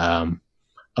comments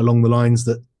along the lines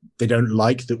that they don't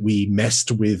like that we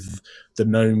messed with the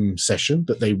GNOME session,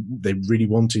 that they really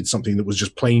wanted something that was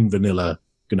just plain vanilla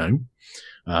GNOME.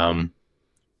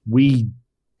 We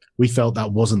felt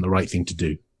that wasn't the right thing to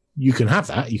do. You can have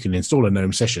that. You can install a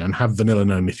GNOME session and have vanilla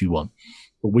GNOME if you want.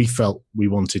 But we felt we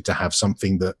wanted to have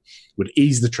something that would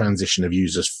ease the transition of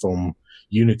users from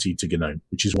Unity to GNOME,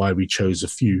 which is why we chose a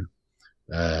few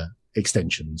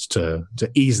extensions to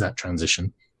ease that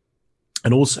transition.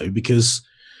 And also because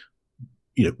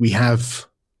we have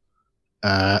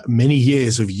many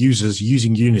years of users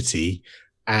using Unity,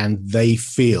 and they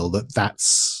feel that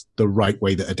that's the right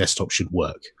way that a desktop should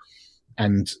work.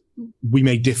 And we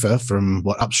may differ from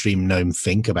what upstream GNOME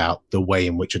think about the way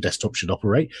in which a desktop should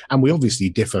operate. And we obviously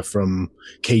differ from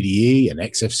KDE and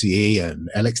XFCE and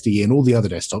LXDE and all the other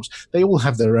desktops. They all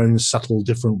have their own subtle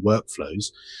different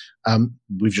workflows.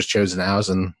 We've just chosen ours,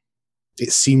 and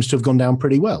it seems to have gone down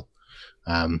pretty well.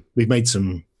 We've made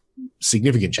some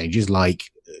significant changes, like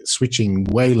switching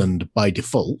Wayland by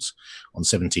default on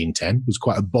 17.10 was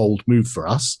quite a bold move for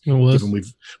us, given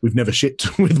we've never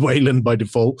shipped with Wayland by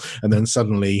default, and then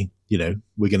suddenly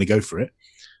we're going to go for it.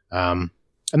 And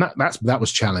that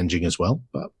was challenging as well,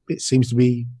 but it seems to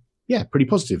be pretty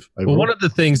positive overall. Well, one of the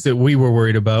things that we were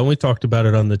worried about, and we talked about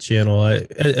it on the channel,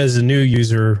 as a new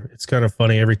user, it's kind of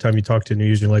funny. Every time you talk to a new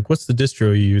user, you're like, what's the distro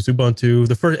you use? Ubuntu.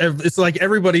 It's like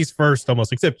everybody's first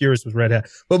almost, except yours was Red Hat.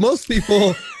 But most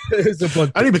people is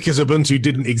Ubuntu. Only because Ubuntu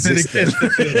didn't exist.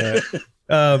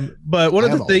 But one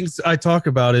of the things I talk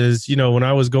about is, when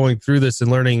I was going through this and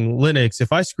learning Linux,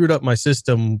 if I screwed up my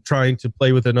system trying to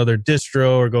play with another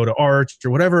distro or go to Arch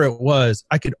or whatever it was,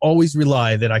 I could always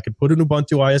rely that I could put an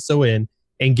Ubuntu ISO in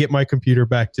and get my computer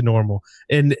back to normal.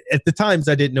 And at the times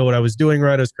I didn't know what I was doing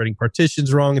right. I was creating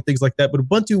partitions wrong and things like that, but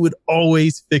Ubuntu would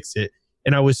always fix it.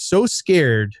 And I was so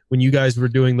scared when you guys were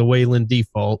doing the Wayland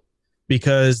default,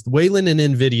 because Wayland and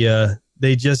NVIDIA,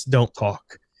 they just don't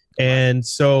talk. And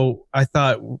so I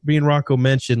thought, me and Rocco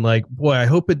mentioned, like, boy, I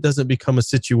hope it doesn't become a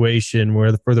situation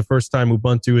where for the first time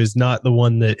Ubuntu is not the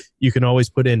one that you can always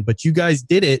put in. But you guys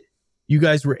did it. You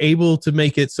guys were able to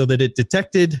make it so that it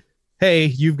detected, hey,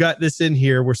 you've got this in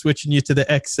here. We're switching you to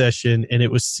the X session. And it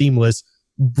was seamless.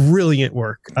 Brilliant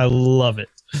work. I love it.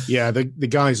 Yeah, the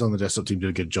guys on the desktop team did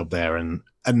a good job there. And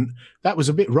that was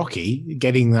a bit rocky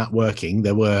getting that working.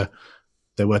 There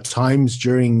were times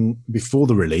before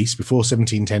the release, before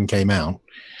 17.10 came out,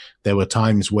 there were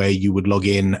times where you would log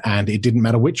in and it didn't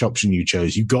matter which option you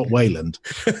chose, you got Wayland.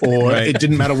 Or right. It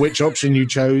didn't matter which option you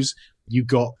chose, you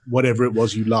got whatever it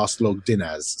was you last logged in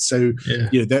as. So,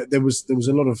 there was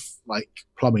a lot of like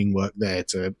plumbing work there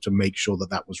to make sure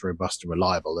that was robust and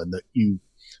reliable, and that you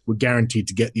were guaranteed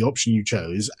to get the option you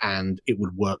chose and it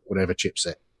would work whatever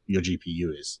chipset your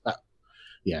GPU is.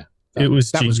 It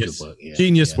was genius. Was good work.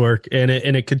 Genius work, and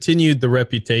it continued the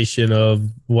reputation of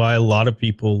why a lot of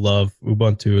people love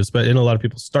Ubuntu, and a lot of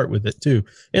people start with it too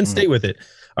and stay with it.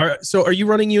 All right, so are you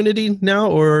running Unity now,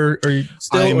 or are you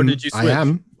still, or did you switch? I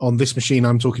am on this machine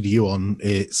I'm talking to you on.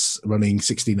 It's running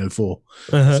 1604.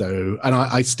 So, and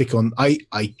I stick on.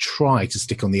 I try to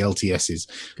stick on the LTSs.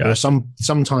 There are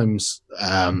sometimes.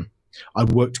 I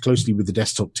worked closely with the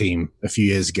desktop team a few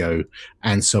years ago,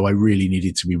 and so I really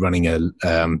needed to be running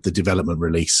the development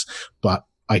release, but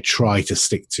I try to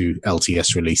stick to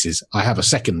LTS releases. I have a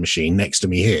second machine next to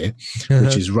me here,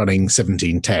 which is running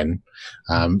 17.10.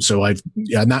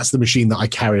 And that's the machine that I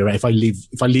carry around. If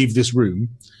I leave this room,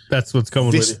 that's what's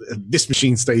coming with you. This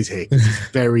machine stays here because it's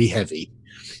very heavy.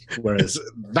 Whereas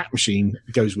that machine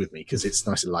goes with me because it's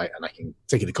nice and light, and I can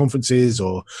take it to conferences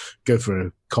or go for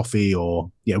a coffee, or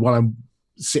while I'm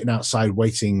sitting outside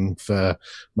waiting for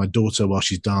my daughter while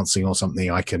she's dancing or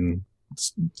something, I can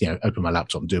open my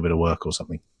laptop and do a bit of work or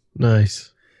something.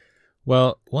 Nice.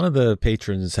 Well, one of the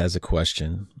patrons has a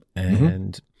question,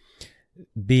 and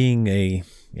being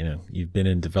you've been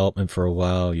in development for a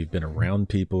while, you've been around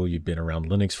people, you've been around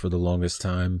Linux for the longest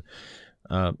time.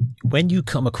 When you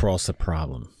come across a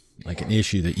problem, like an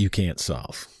issue that you can't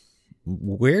solve,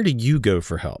 where do you go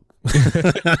for help?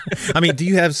 I mean, do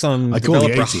you have some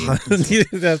developer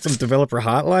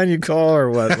hotline you call or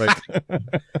what? Like,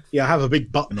 yeah, I have a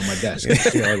big button on my desk.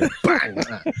 Bang!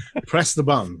 Press the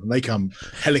button, and they come.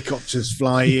 Helicopters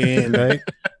fly in. Right?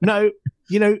 No,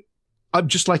 I'm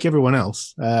just like everyone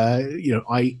else.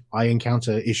 I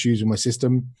encounter issues with my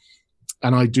system,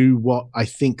 and I do what I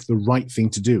think the right thing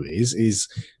to do is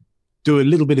do a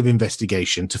little bit of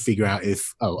investigation to figure out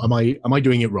if, am I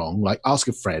doing it wrong? Like, ask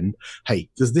a friend, hey,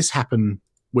 does this happen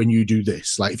when you do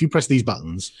this? Like, if you press these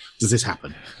buttons, does this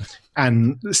happen?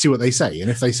 And see what they say. And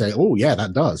if they say, oh yeah,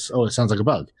 that does. Oh, it sounds like a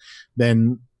bug.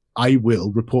 Then I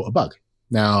will report a bug.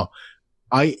 Now,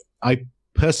 I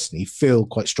personally feel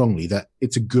quite strongly that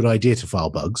it's a good idea to file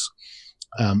bugs.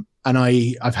 And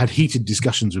I've had heated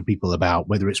discussions with people about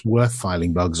whether it's worth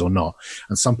filing bugs or not.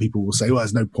 And some people will say, well,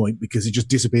 there's no point because it just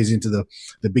disappears into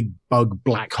the big bug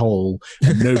black hole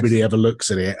and nobody ever looks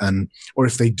at it. Or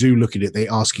if they do look at it, they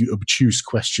ask you obtuse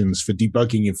questions for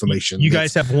debugging information. You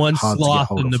guys have one sloth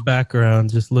in the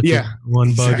background just looking at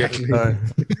one bug at a time.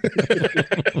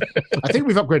 I think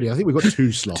we've upgraded. I think we've got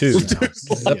 2 sloths. 2.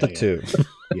 Up to 2.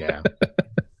 Yeah.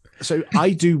 So I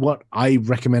do what I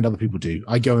recommend other people do.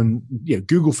 I go and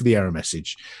Google for the error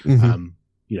message. Mm-hmm.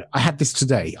 I had this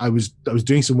today. I was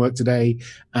doing some work today,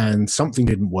 and something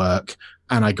didn't work,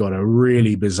 and I got a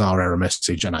really bizarre error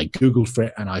message. And I Googled for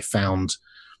it, and I found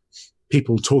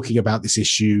people talking about this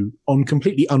issue on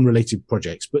completely unrelated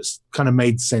projects, but kind of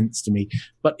made sense to me.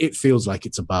 But it feels like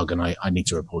it's a bug, and I need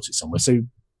to report it somewhere. So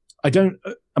I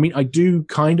do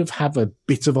kind of have a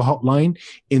bit of a hotline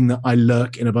in that I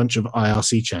lurk in a bunch of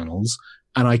IRC channels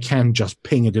and I can just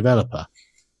ping a developer,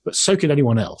 but so could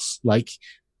anyone else. Like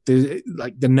the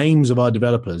names of our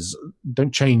developers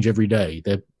don't change every day.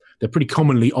 They're pretty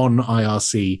commonly on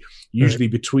IRC, usually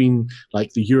between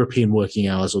like the European working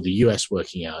hours or the US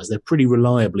working hours. They're pretty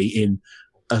reliably in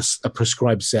a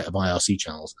prescribed set of IRC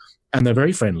channels, and they're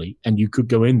very friendly. And you could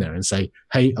go in there and say,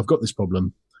 hey, I've got this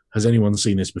problem. Has anyone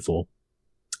seen this before?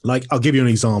 Like, I'll give you an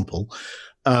example.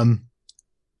 A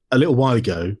little while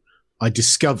ago, I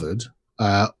discovered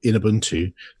in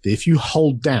Ubuntu that if you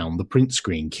hold down the print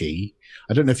screen key,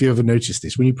 I don't know if you ever noticed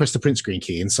this, when you press the print screen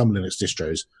key in some Linux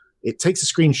distros, it takes a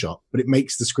screenshot, but it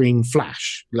makes the screen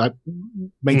flash, like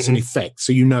makes an effect.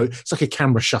 So it's like a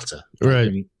camera shutter.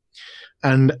 Right.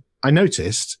 And I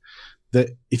noticed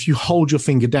that if you hold your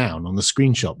finger down on the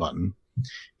screenshot button,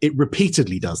 it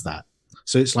repeatedly does that.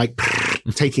 So it's like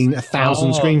taking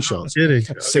 1,000 screenshots. Okay.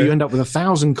 So you end up with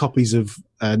 1,000 copies of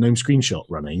GNOME Screenshot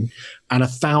running and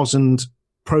 1,000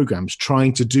 programs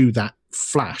trying to do that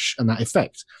flash and that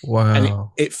effect. Wow. And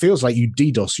it feels like you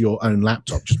DDoS your own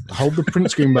laptop. Just hold the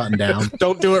print screen button down.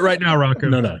 Don't do it right now, Rocco.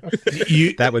 No.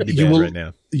 That would be bad right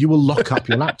now. You will lock up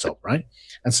your laptop, right?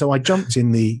 And so I jumped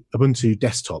in the Ubuntu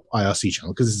desktop IRC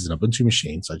channel because this is an Ubuntu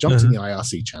machine. So I jumped in the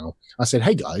IRC channel. I said,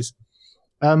 hey guys,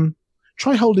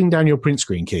 try holding down your print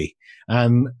screen key.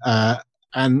 And I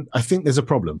think there's a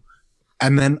problem.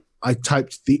 And then I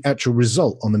typed the actual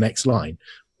result on the next line,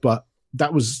 but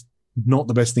that was not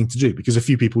the best thing to do because a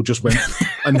few people just went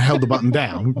and held the button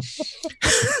down.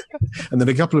 And then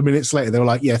a couple of minutes later, they were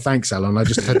like, yeah, thanks, Alan. I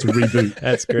just had to reboot.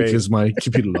 That's great. Because my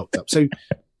computer locked up. So,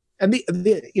 and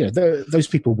those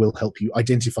people will help you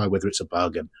identify whether it's a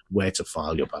bug and where to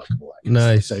file your bug. And all that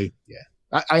nice. So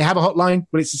yeah, I have a hotline,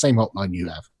 but it's the same hotline you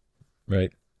have.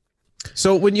 Right.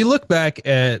 So when you look back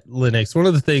at Linux, one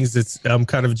of the things that's I'm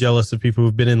kind of jealous of people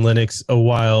who've been in Linux a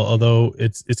while, although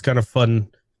it's kind of fun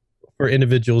for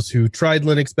individuals who tried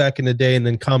Linux back in the day and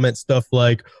then comment stuff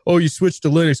like, oh, you switched to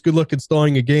Linux, good luck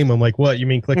installing a game. I'm like, what? You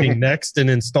mean clicking next and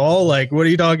install? Like, what are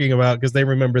you talking about? Because they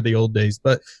remember the old days.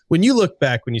 But when you look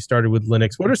back when you started with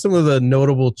Linux, what are some of the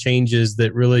notable changes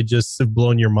that really just have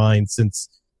blown your mind since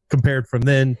compared from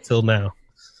then till now?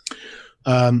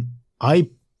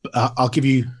 I'll give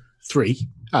you 3.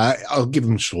 I'll give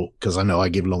them short because I know I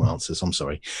give long answers. I'm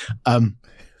sorry.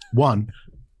 1,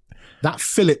 that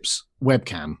Philips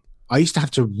webcam. I used to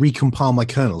have to recompile my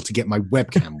kernel to get my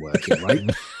webcam working, right?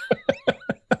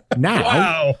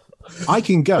 Now, I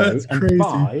can go and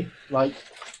buy like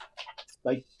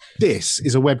this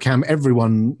is a webcam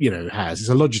everyone has. It's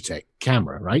a Logitech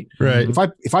camera, right? Right.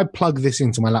 If I plug this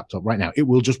into my laptop right now, it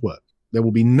will just work. There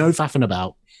will be no faffing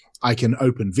about. I can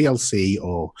open VLC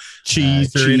or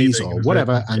cheese or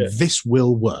whatever, and this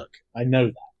will work. I know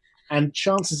that. And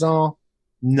chances are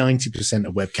 90%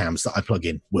 of webcams that I plug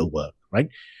in will work, right?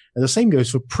 And the same goes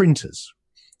for printers.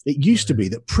 It used to be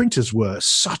that printers were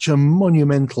such a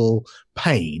monumental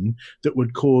pain that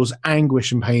would cause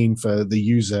anguish and pain for the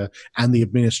user and the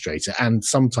administrator, and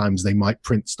sometimes they might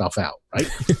print stuff out, right?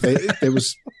 there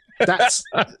was That's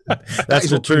That's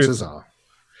the what truth. printers are.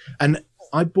 And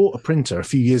I bought a printer a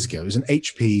few years ago. It was an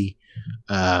HP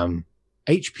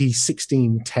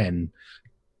 1610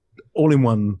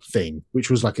 all-in-one thing, which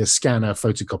was like a scanner,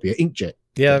 photocopier, inkjet.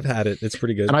 Yeah, I've had it. It's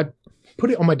pretty good. And I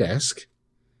put it on my desk,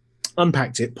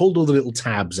 unpacked it, pulled all the little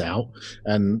tabs out,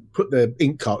 and put the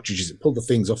ink cartridges, pulled the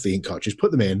things off the ink cartridges,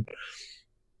 put them in,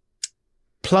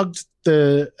 plugged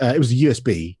it was a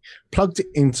USB, plugged it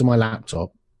into my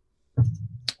laptop,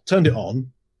 turned it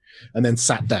on, and then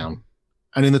sat down.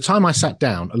 And in the time I sat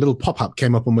down, a little pop-up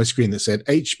came up on my screen that said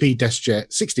HP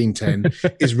DeskJet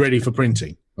 1610 is ready for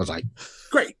printing. I was like,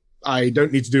 great. I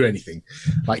don't need to do anything.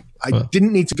 Like, I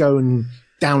didn't need to go and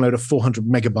download a 400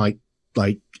 megabyte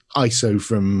like ISO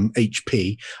from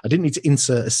HP. I didn't need to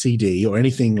insert a CD or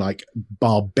anything like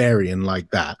barbarian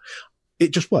like that.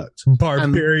 It just worked.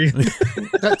 Barbarian. And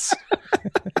that's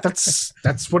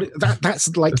what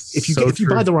that's like. That's if you so if you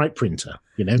buy the right printer,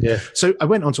 you know. Yeah. So I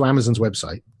went onto Amazon's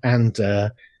website and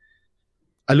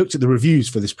I looked at the reviews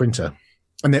for this printer,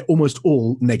 and they're almost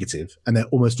all negative, and they're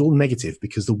almost all negative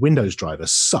because the Windows driver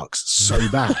sucks so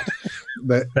bad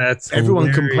that That's everyone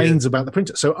hilarious. complains about the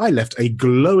printer. So I left a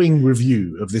glowing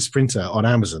review of this printer on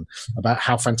Amazon about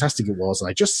how fantastic it was, and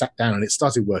I just sat down and it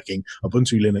started working.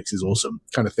 Ubuntu Linux is awesome,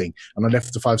 kind of thing. And I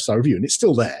left a 5-star review, and it's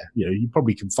still there. You know, you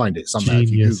probably can find it somewhere if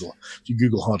Genius. you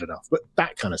Google hard enough. But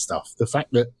that kind of stuff, the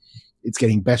fact that it's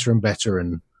getting better and better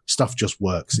and stuff just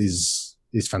works is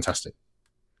fantastic.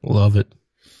 Love it.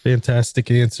 Fantastic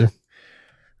answer.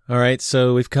 All right,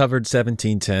 so we've covered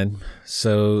 1710.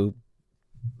 So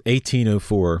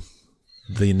 1804,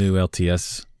 the new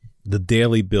LTS, the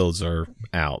daily builds are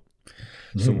out.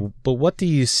 So, but what do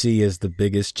you see as the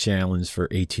biggest challenge for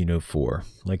 1804?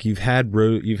 Like you've had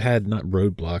not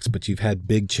roadblocks, but you've had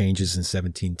big changes in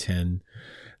 1710.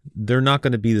 They're not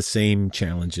going to be the same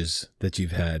challenges that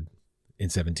you've had in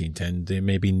 1710. There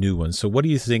may be new ones. So what do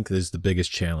you think is the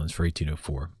biggest challenge for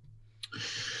 1804?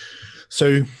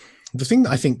 So the thing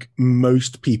that I think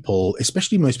most people,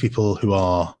 especially most people who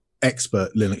are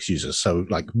expert Linux users, so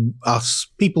like us,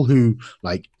 people who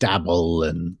like dabble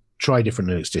and try different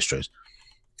Linux distros,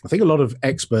 I think a lot of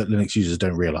expert Linux users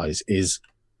don't realize is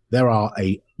there are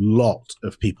a lot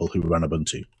of people who run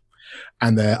Ubuntu,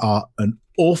 and there are an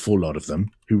awful lot of them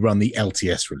who run the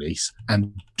LTS release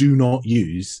and do not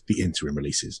use the interim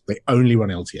releases. They only run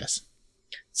LTS.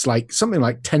 It's like something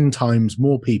like 10 times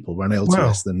more people run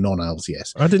LTS than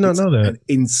non-LTS. I did not know that. An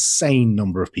insane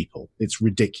number of people. It's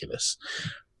ridiculous.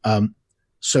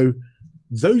 So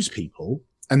those people,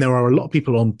 and there are a lot of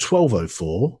people on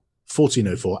 1204,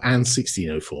 1404, and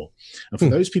 1604. And for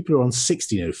those people who are on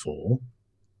 1604,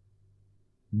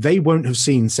 they won't have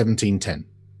seen 1710.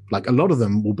 Like a lot of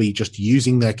them will be just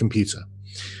using their computer.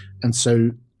 And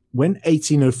so when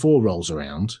 1804 rolls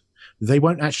around, they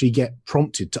won't actually get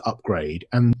prompted to upgrade.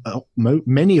 And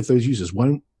many of those users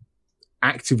won't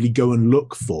actively go and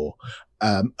look for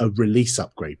a release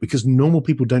upgrade because normal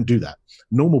people don't do that.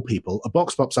 Normal people, a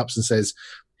box pops up and says,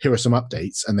 here are some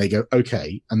updates. And they go,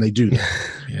 okay. And they do that.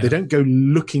 Yeah. They don't go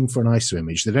looking for an ISO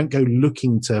image. They don't go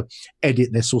looking to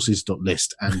edit their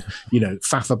sources.list and,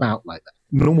 faff about like that.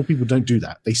 Normal people don't do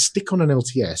that. They stick on an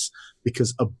LTS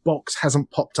because a box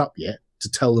hasn't popped up yet to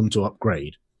tell them to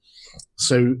upgrade.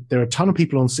 So there are a ton of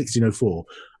people on 1604.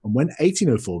 And when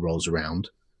 1804 rolls around,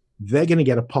 they're going to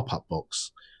get a pop-up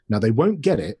box. Now, they won't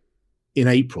get it in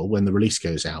April when the release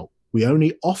goes out. We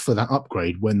only offer that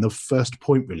upgrade when the first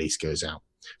point release goes out.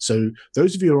 So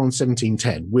those of you who are on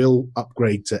 1710 will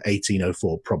upgrade to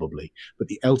 1804 probably. But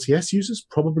the LTS users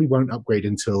probably won't upgrade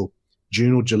until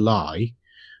June or July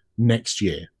next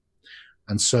year.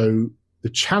 And so the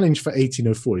challenge for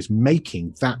 1804 is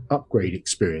making that upgrade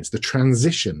experience, the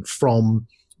transition from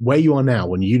where you are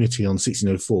now on Unity on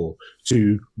 1604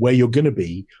 to where you're going to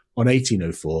be on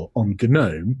 1804 on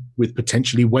GNOME with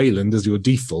potentially Wayland as your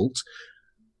default.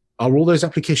 Are all those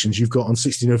applications you've got on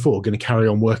 1604 going to carry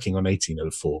on working on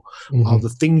 1804? Mm-hmm. Are the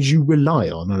things you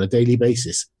rely on a daily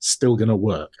basis still going to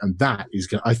work? And that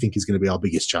is, I think, is going to be our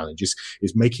biggest challenge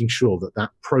is making sure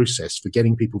that process for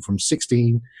getting people from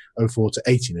 1604 to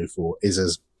 1804 is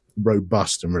as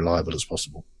robust and reliable as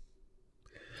possible.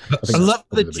 I love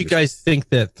that you guys think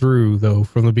that through, though,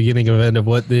 from the beginning of end of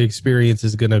what the experience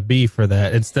is going to be for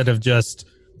that, instead of just,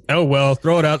 oh, well,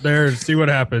 throw it out there and see what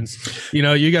happens.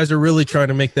 You guys are really trying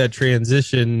to make that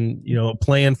transition,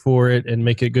 plan for it and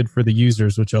make it good for the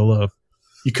users, which I love.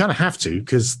 You kind of have to,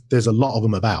 because there's a lot of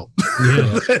them about.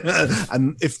 Yeah.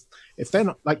 And if they're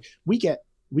not, like, we get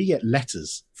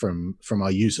letters from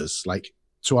our users, like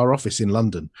to our office in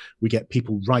London, we get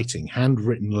people writing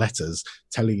handwritten letters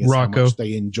telling us Rocco. how much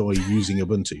they enjoy using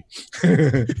Ubuntu.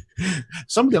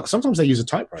 Sometimes they use a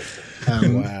typewriter,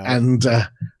 Wow. and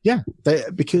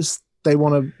because they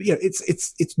want to.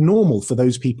 It's normal for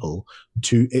those people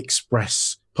to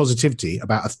express positivity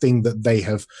about a thing that they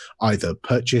have either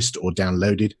purchased or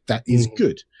downloaded that is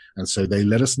good, and so they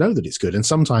let us know that it's good. And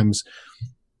sometimes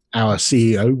our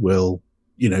CEO will,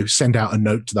 send out a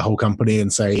note to the whole company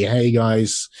and say, hey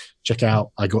guys, check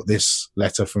out, I got this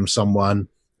letter from someone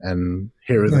and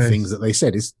here are the things that they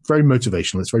said. It's very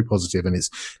motivational. It's very positive, and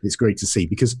it's great to see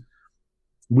because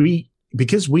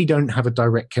we don't have a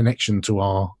direct connection to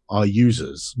our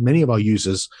users. Many of our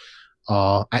users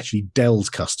are actually Dell's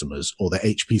customers or they're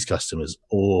HP's customers,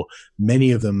 or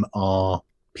many of them are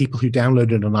people who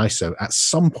downloaded an ISO at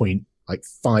some point like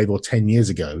 5 or 10 years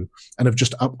ago and have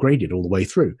just upgraded all the way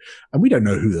through. And we don't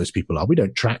know who those people are. We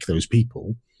don't track those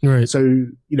people. Right. So,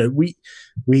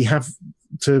 we have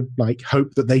to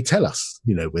hope that they tell us,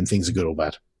 when things are good or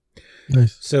bad.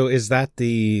 Nice. So is that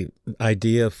the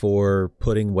idea for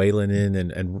putting Wayland in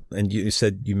and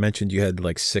you mentioned you had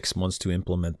 6 months to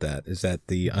implement that. Is that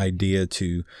the idea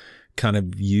to kind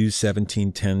of use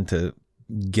 1710 to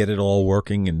get it all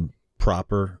working and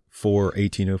proper for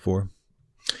 1804?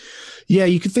 Yeah,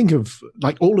 you could think of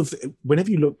whenever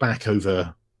you look back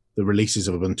over the releases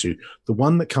of Ubuntu, the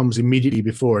one that comes immediately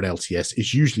before an LTS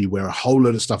is usually where a whole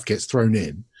load of stuff gets thrown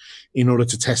in order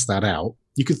to test that out.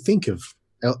 You could think of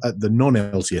the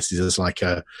non-LTSs as like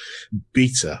a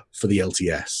beta for the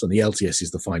LTS, and the LTS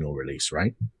is the final release,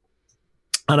 right?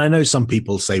 And I know some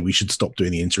people say we should stop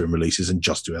doing the interim releases and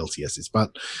just do LTSs,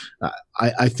 but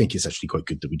I think it's actually quite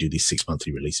good that we do these 6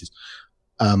 monthly releases.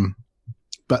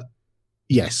 But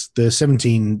yes, the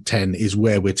 1710 is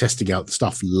where we're testing out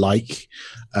stuff like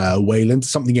Wayland.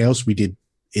 Something else we did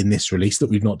in this release that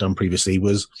we've not done previously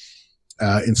was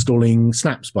installing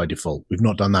snaps by default. We've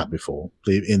not done that before.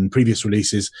 In previous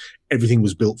releases, everything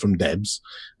was built from debs,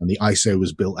 and the ISO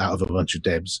was built out of a bunch of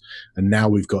debs. And now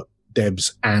we've got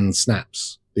debs and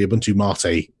snaps. The Ubuntu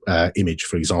Mate image,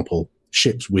 for example,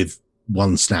 ships with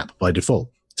one snap by default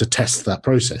to test that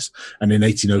process. And in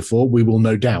 1804, we will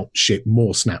no doubt ship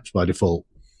more snaps by default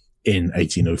in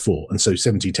 1804. And so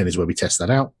 1710 is where we test that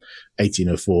out.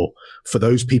 1804, for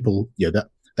those people,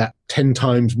 that 10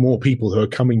 times more people who are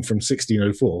coming from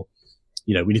 1604,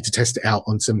 we need to test it out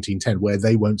on 1710 where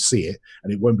they won't see it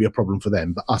and it won't be a problem for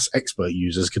them. But us expert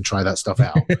users can try that stuff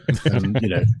out and,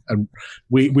 and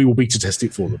we will beta test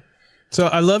it for them. So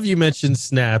I love you mentioned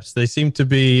snaps. They seem to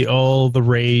be all the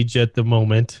rage at the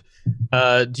moment.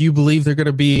 Do you believe they're going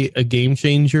to be a game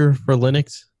changer for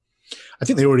Linux? I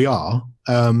think they already are.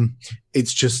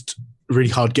 It's just really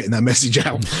hard getting that message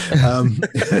out.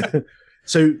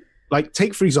 So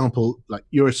take, for example,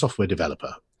 you're a software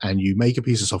developer and you make a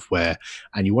piece of software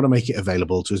and you want to make it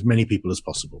available to as many people as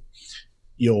possible.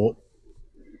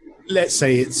 Let's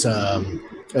say it's a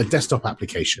desktop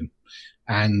application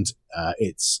and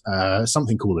it's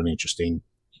something cool and interesting.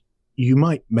 You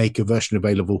might make a version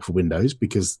available for Windows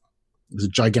because there's a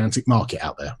gigantic market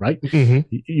out there, right?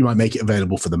 Mm-hmm. You might make it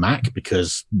available for the Mac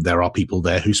because there are people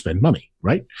there who spend money,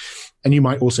 right? And you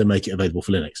might also make it available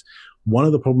for Linux. One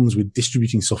of the problems with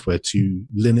distributing software to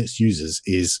Linux users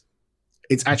is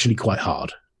it's actually quite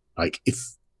hard.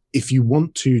 If you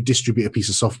want to distribute a piece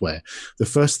of software, the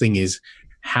first thing is,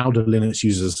 how do Linux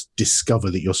users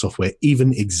discover that your software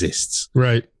even exists?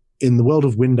 Right. In the world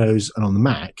of Windows and on the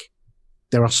Mac,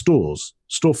 there are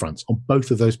storefronts on both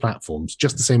of those platforms,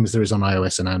 just the same as there is on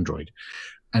iOS and Android.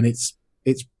 And it's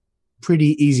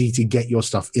pretty easy to get your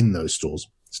stuff in those stores.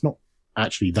 It's not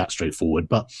actually that straightforward,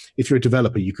 but if you're a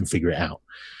developer, you can figure it out.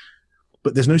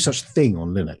 But there's no such thing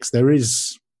on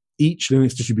Linux. Each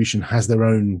Linux distribution has their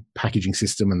own packaging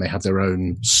system and they have their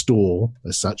own store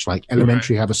as such. Like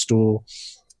Elementary have a store,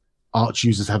 Arch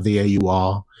users have the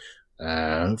AUR,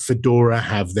 Fedora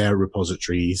have their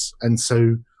repositories. And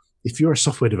so if you're a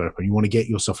software developer and you want to get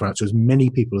your software out to as many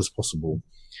people as possible,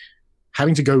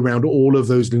 having to go around all of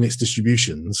those Linux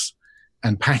distributions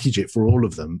and package it for all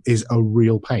of them is a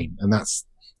real pain. And that's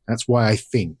why I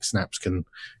think Snaps can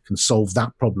solve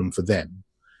that problem for them,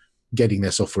 getting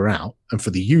their software out. And for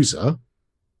the user,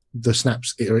 the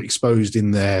snaps are exposed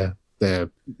in their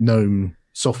GNOME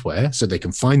software so they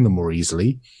can find them more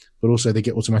easily, but also they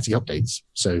get automatic updates.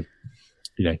 So,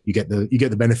 you get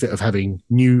the benefit of having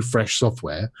new, fresh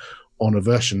software on a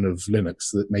version of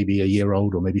Linux that may be a year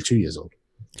old or maybe 2 years old.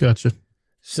 Gotcha.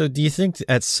 So do you think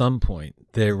at some point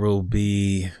there will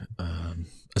be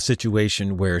a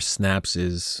situation where Snaps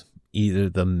is either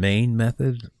the main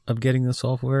method of getting the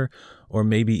software or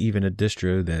maybe even a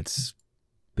distro that's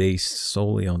based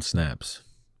solely on snaps.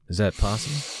 Is that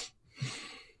possible?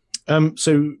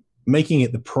 So making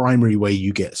it the primary way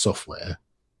you get software,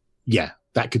 yeah,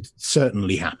 that could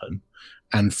certainly happen.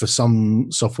 And for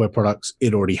some software products,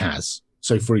 it already has.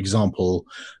 So for example,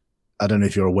 I don't know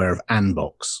if you're aware of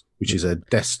Anbox, which is a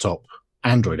desktop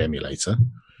Android emulator.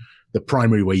 The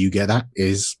primary way you get that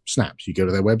is Snaps. You go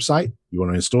to their website, you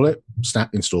want to install it,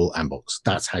 Snap install Anbox.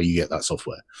 That's how you get that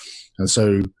software. And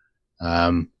so,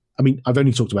 I mean, I've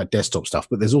only talked about desktop stuff,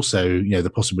 but there's also, the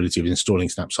possibility of installing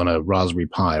Snaps on a Raspberry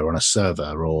Pi or on a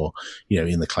server or,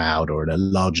 in the cloud or in a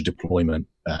large deployment,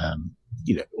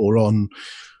 or on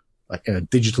like a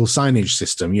digital signage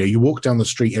system. You walk down the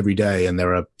street every day and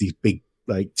there are these big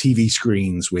like TV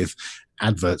screens with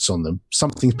adverts on them.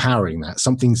 Something's powering that.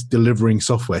 Something's delivering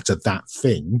software to that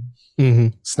thing.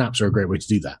 Mm-hmm. Snaps are a great way to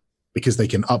do that because they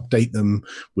can update them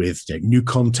with new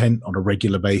content on a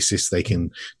regular basis. They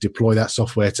can deploy that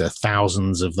software to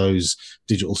thousands of those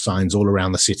digital signs all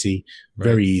around the city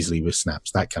very easily with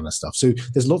Snaps, that kind of stuff. So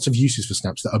there's lots of uses for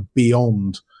Snaps that are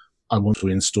beyond I want to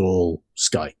install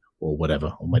Skype or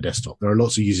whatever on my desktop. There are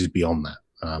lots of uses beyond that.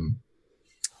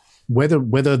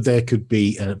 Whether there could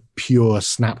be a pure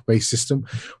Snap-based system,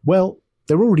 well,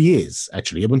 there already is,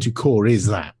 actually. Ubuntu Core is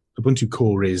that. Ubuntu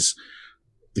Core is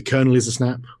the kernel is a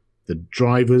Snap, the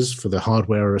drivers for the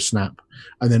hardware are a Snap,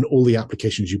 and then all the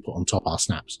applications you put on top are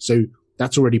Snaps. So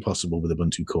that's already possible with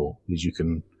Ubuntu Core, is you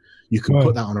can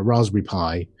put that on a Raspberry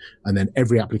Pi, and then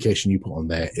every application you put on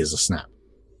there is a Snap.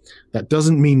 That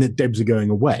doesn't mean that Debs are going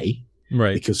away,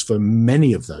 right? Because for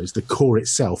many of those, the core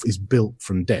itself is built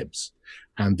from Debs.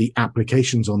 And the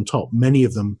applications on top, many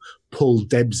of them pull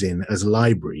Debs in as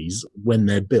libraries when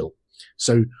they're built.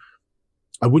 So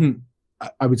I would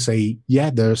say, yeah,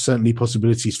 there are certainly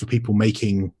possibilities for people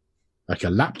making like a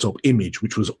laptop image,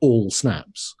 which was all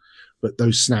Snaps, but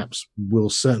those Snaps will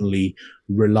certainly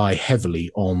rely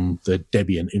heavily on the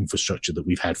Debian infrastructure that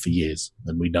we've had for years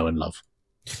and we know and love.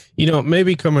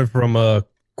 Maybe coming from a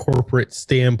corporate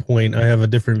standpoint, I have a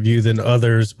different view than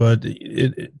others, but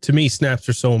to me, Snaps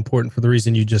are so important for the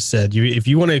reason you just said. If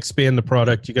you want to expand the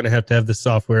product, you're going to have the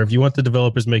software. If you want the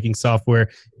developers making software,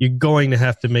 you're going to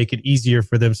have to make it easier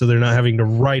for them so they're not having to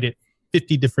write it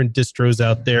 50 different distros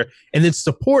out there and then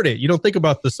support it. You don't think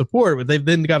about the support, but they've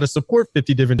then got to support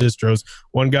 50 different distros.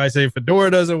 One guy saying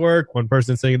Fedora doesn't work, one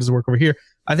person saying it doesn't work over here.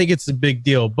 I think it's a big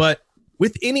deal, but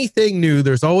with anything new,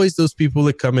 there's always those people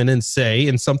that come in and say,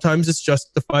 and sometimes it's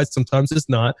justified, sometimes it's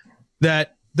not,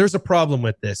 that there's a problem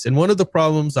with this. And one of the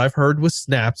problems I've heard with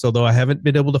Snaps, although I haven't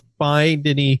been able to find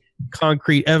any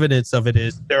concrete evidence of it,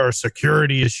 is there are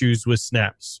security issues with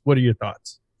Snaps. What are your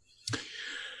thoughts?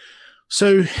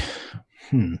 So,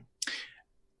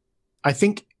 I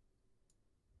think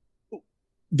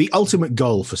the ultimate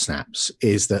goal for Snaps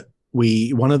is that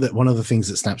one of the things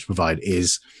that Snaps provide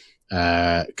is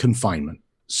confinement,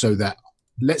 so that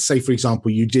let's say, for example,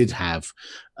 you did have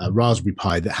a Raspberry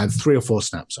Pi that had 3 or 4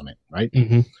 Snaps on it, right?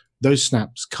 Mm-hmm. Those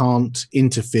Snaps can't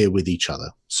interfere with each other.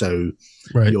 So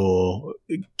your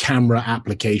camera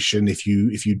application, if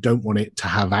you don't want it to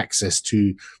have access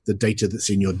to the data that's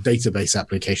in your database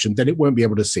application, then it won't be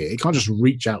able to see it. It can't just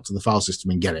reach out to the file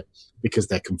system and get it because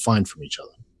they're confined from each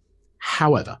other.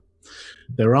 However,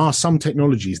 there are some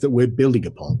technologies that we're building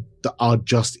upon that are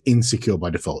just insecure by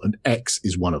default, and X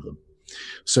is one of them.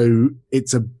 So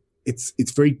it's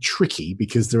very tricky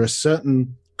because there are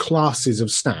certain classes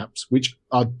of Snaps which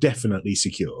are definitely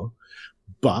secure,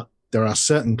 but there are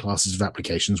certain classes of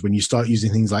applications when you start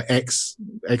using things like X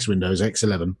Windows,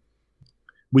 X11,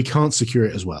 we can't secure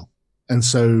it as well. And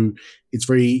so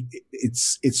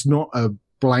it's not a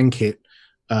blanket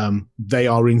they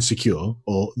are insecure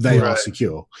or they are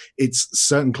secure. It's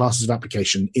certain classes of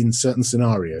application in certain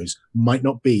scenarios might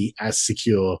not be as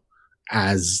secure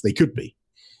as they could be.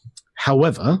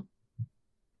 However,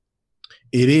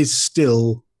 it is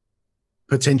still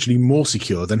potentially more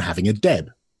secure than having a Deb,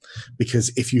 because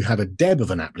if you have a Deb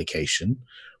of an application,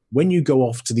 when you go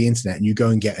off to the internet and you go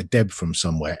and get a Deb from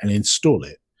somewhere and install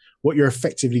it, what you're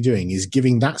effectively doing is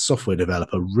giving that software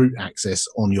developer root access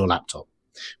on your laptop.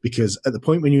 Because at the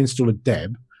point when you install a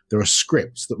Deb, there are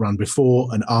scripts that run before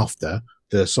and after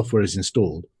the software is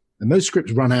installed. And those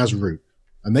scripts run as root,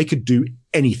 and they could do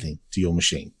anything to your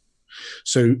machine.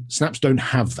 So Snaps don't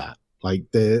have that. Like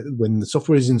when the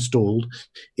software is installed,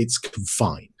 it's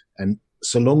confined. And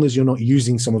so long as you're not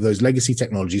using some of those legacy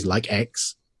technologies like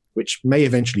X, which may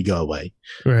eventually go away,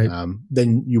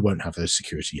 then you won't have those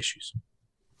security issues.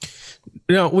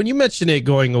 Now, when you mention it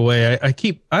going away,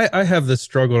 I have this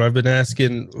struggle. I've been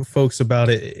asking folks about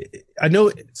it. I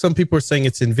know some people are saying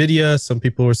it's NVIDIA. Some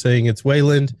people are saying it's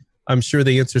Wayland. I'm sure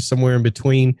the answer's somewhere in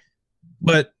between.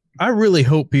 But I really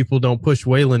hope people don't push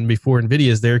Wayland before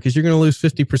NVIDIA's there, because you're going to lose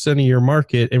 50% of your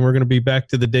market, and we're going to be back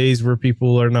to the days where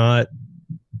people are not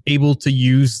able to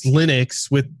use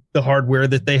Linux with the hardware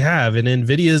that they have, and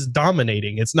NVIDIA's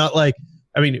dominating. It's not like,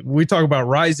 I mean, we talk about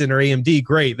Ryzen or AMD,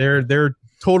 great. They're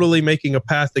totally making a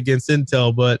path against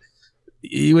Intel, but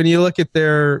when you look at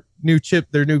their new chip,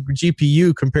 their new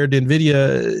GPU compared to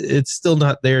NVIDIA, it's still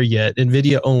not there yet.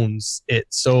 NVIDIA owns it.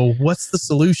 So what's the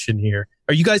solution here?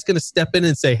 Are you guys going to step in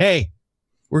and say, hey,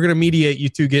 we're going to mediate you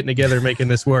two getting together and making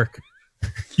this work?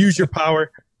 Use your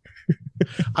power.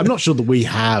 I'm not sure that we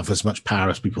have as much power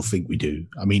as people think we do.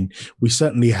 I mean, we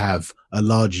certainly have a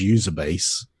large user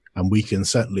base, and we can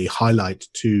certainly highlight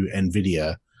to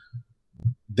NVIDIA,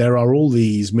 there are all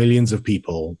these millions of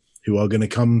people who are going to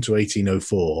come to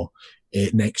 1804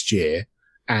 next year,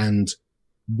 and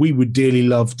we would dearly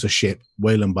love to ship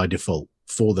Wayland by default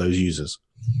for those users.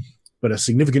 But a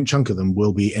significant chunk of them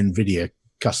will be NVIDIA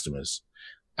customers,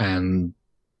 and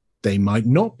they might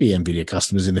not be NVIDIA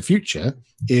customers in the future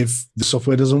if the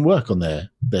software doesn't work on their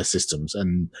systems,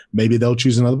 and maybe they'll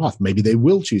choose another path. Maybe they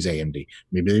will choose AMD.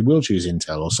 Maybe they will choose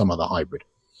Intel or some other hybrid.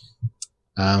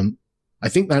 I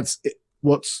think that's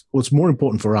what's more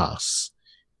important for us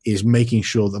is making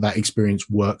sure that that experience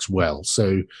works well.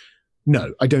 So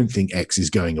no, I don't think X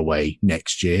is going away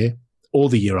next year or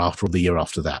the year after or the year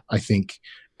after that. I think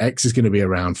X is going to be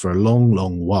around for a long,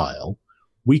 long while.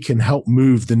 We can help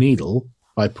move the needle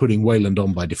by putting Wayland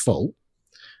on by default.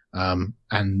 And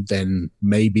then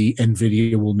maybe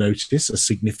NVIDIA will notice a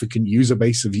significant user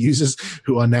base of users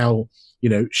who are now,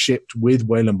 shipped with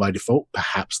Wayland by default.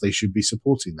 Perhaps they should be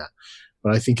supporting that.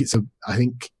 But I think it's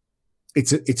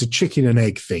a chicken and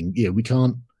egg thing. Yeah,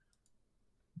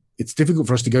 it's difficult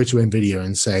for us to go to NVIDIA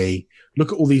and say,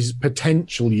 look at all these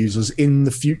potential users in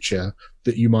the future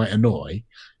that you might annoy.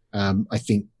 I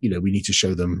think, we need to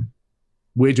show them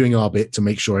we're doing our bit to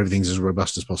make sure everything's as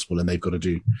robust as possible, and they've got to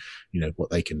do, what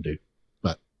they can do.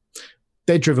 But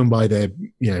they're driven by their,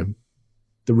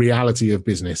 the reality of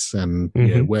business and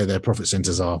where their profit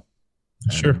centers are.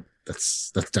 Sure.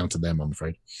 That's down to them, I'm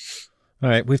afraid. All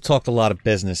right, we've talked a lot of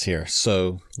business here,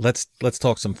 so let's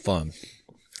talk some fun.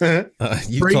 Bring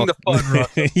the fun,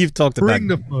 Russell. You've talked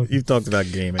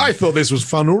about gaming. I thought this was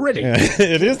fun already.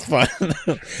 It is fun,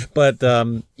 but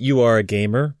you are a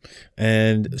gamer,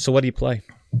 and so what do you play?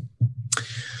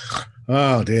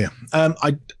 Oh dear,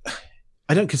 I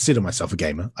don't consider myself a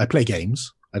gamer. I play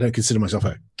games. I don't consider myself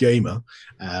a gamer,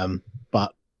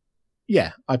 but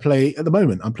yeah, I play at the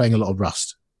moment. I'm playing a lot of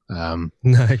Rust.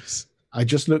 Nice. I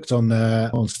just looked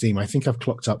on Steam. I think I've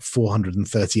clocked up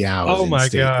 430 hours. Oh my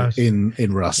gosh! In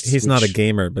Rust. He's not a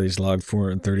gamer, but he's logged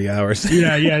 430 hours.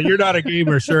 Yeah. You're not a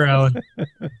gamer, sure, Alan.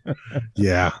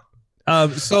 Yeah.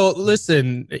 So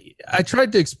listen, I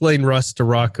tried to explain Rust to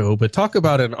Rocco, but talk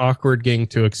about an awkward game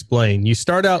to explain. You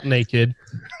start out naked,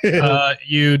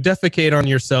 you defecate on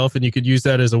yourself, and you could use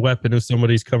that as a weapon if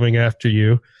somebody's coming after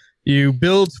you. You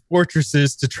build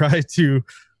fortresses to try to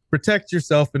protect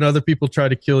yourself, and other people try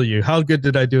to kill you. How good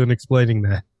did I do in explaining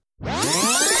that?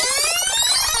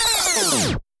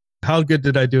 How good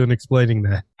did I do in explaining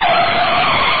that?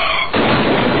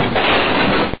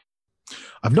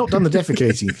 I've not done the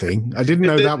defecating thing. I didn't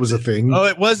know that was a thing. Oh,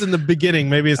 it was in the beginning.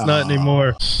 Maybe it's not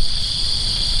anymore.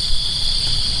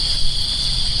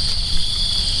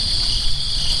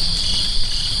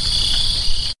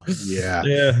 Yeah.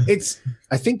 Yeah.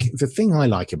 I think the thing I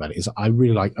like about it is I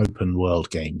really like open world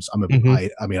games. I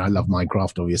love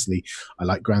Minecraft, obviously. I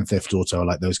like Grand Theft Auto. I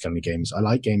like those kind of games. I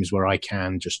like games where I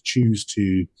can just choose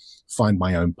to find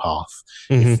my own path.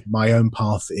 If my own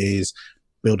path is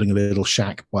building a little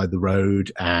shack by the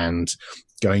road and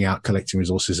going out collecting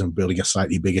resources and building a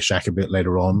slightly bigger shack a bit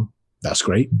later on, that's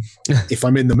great. If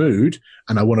I'm in the mood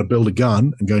and I want to build a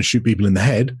gun and go and shoot people in the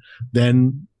head,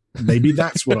 then maybe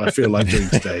that's what I feel like doing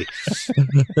today.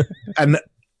 And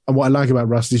what I like about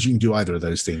Rust is you can do either of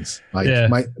those things.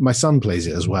 My son plays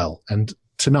it as well. And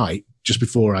tonight, just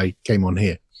before I came on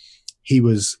here, he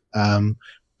was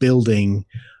building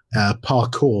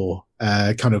parkour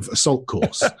kind of assault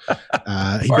course.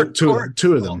 He built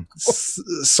two of them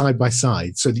side by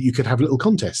side so that you could have little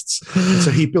contests. And so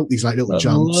he built these like little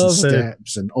jumps and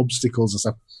steps and obstacles and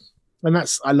stuff. And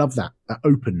I love that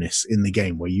openness in the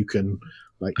game where you can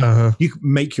you can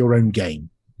make your own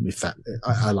game.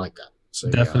 I like that. So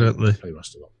definitely. Yeah, I play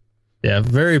Rust a lot. Yeah,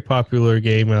 very popular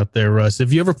game out there, Russ.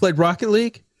 Have you ever played Rocket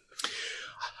League?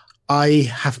 I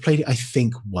have played it, I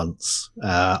think, once.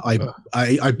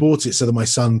 I bought it so that my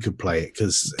son could play it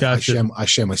because Gotcha. I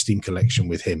share my Steam collection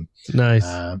with him. Nice.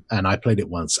 And I played it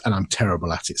once, and I'm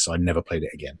terrible at it, so I never played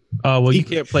it again. Oh, well, you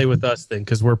can't play with us then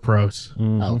because we're pros.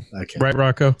 Mhm. Oh, okay. Right,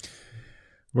 Rocco?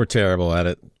 We're terrible at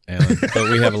it, Alan,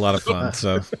 but we have a lot of fun.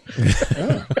 So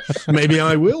Oh, maybe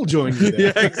I will join you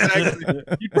there. Yeah, exactly.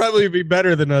 You'd probably be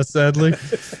better than us, sadly.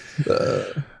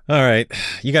 all right,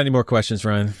 you got any more questions,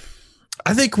 Ryan?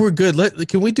 I think we're good.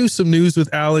 Can we do some news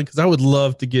with Alan? Because I would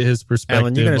love to get his perspective.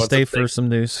 Alan, you going to on stay something. for some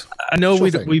news? I know Sure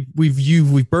thing.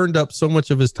 we've burned up so much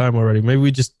of his time already. Maybe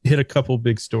we just hit a couple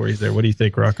big stories there. What do you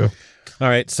think, Rocco? All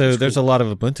right, so there's a lot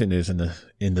of Ubuntu news in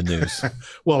the news.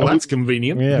 Well, that's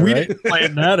convenient. Yeah, We right? didn't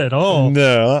plan that at all.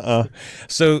 No,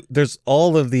 So there's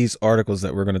all of these articles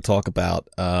that we're going to talk about.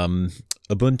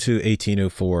 Ubuntu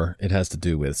 18.04 it has to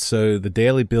do with. So the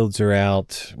daily builds are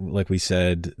out. Like we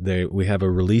said, we have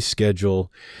a release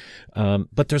schedule.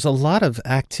 But there's a lot of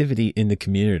activity in the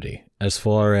community as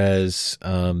far as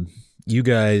you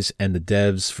guys and the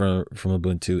devs from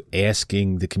Ubuntu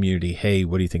asking the community, hey,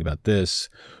 what do you think about this?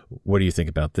 What do you think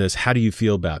about this? How do you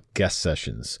feel about guest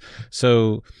sessions?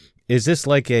 So is this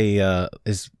like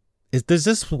does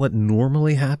this what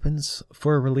normally happens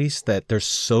for a release, that there's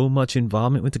so much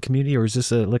involvement with the community, or is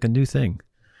this like a new thing?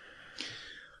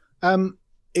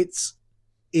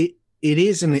 It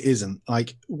is and it isn't.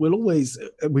 Like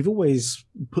we've always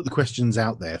put the questions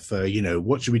out there for,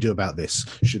 what should we do about this?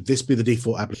 Should this be the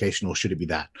default application or should it be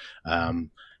that?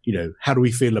 How do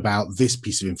we feel about this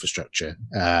piece of infrastructure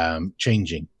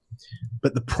changing?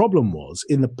 But the problem was,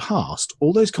 in the past,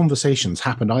 all those conversations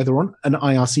happened either on an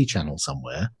IRC channel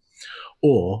somewhere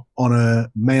or on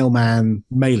a mailman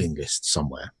mailing list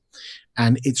somewhere.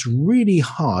 And it's really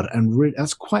hard, and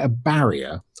that's quite a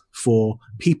barrier for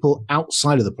people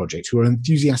outside of the project who are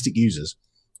enthusiastic users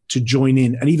to join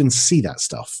in and even see that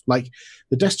stuff. Like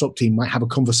the desktop team might have a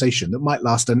conversation that might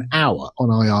last an hour on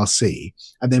IRC,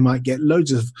 and they might get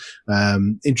loads of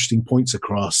interesting points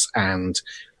across and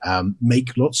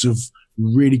make lots of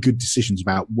really good decisions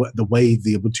about the way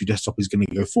the Ubuntu desktop is going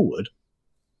to go forward.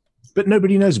 But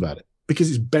nobody knows about it because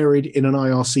it's buried in an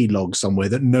IRC log somewhere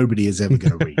that nobody is ever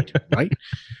going to read, right?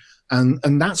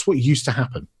 And that's what used to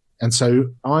happen. And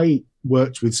so I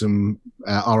worked with some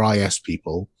RIS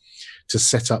people to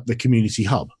set up the community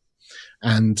hub.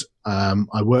 And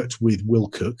I worked with Will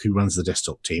Cook, who runs the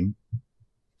desktop team,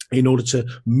 in order to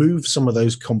move some of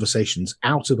those conversations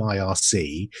out of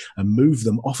IRC and move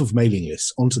them off of mailing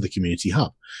lists onto the community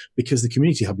hub, because the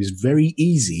community hub is very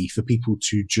easy for people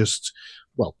to just,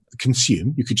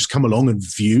 consume. You could just come along and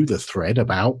view the thread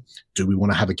about, do we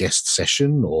want to have a guest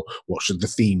session or what should the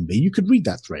theme be? You could read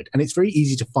that thread and it's very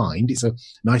easy to find. It's a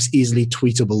nice, easily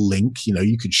tweetable link.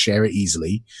 You could share it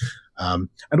easily. And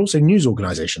also news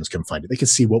organizations can find it. They can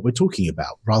see what we're talking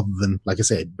about rather than, like I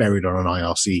said, buried on an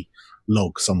IRC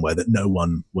log somewhere that no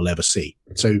one will ever see.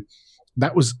 So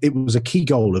it was a key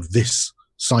goal of this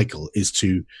cycle, is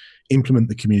to implement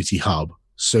the community hub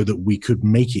so that we could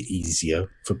make it easier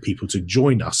for people to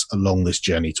join us along this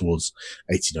journey towards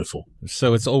 1804.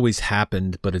 So it's always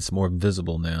happened, but it's more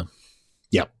visible now.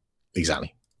 Yep,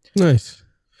 exactly. Nice.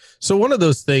 So one of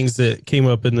those things that came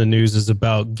up in the news is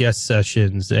about guest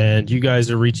sessions, and you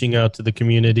guys are reaching out to the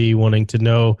community wanting to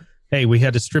know, hey, we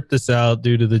had to strip this out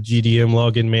due to the GDM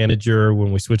login manager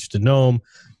when we switched to GNOME.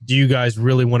 Do you guys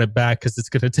really want it back? Because it's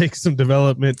going to take some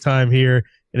development time here,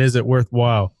 and is it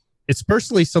worthwhile? It's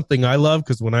personally something I love,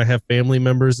 because when I have family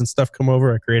members and stuff come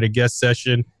over, I create a guest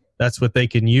session. That's what they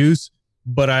can use.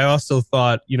 But I also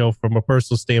thought, from a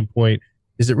personal standpoint,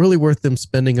 is it really worth them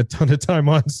spending a ton of time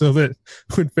on so that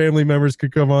when family members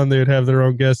could come on, they would have their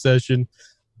own guest session?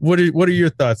 What are your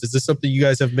thoughts? Is this something you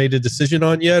guys have made a decision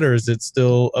on yet, or is it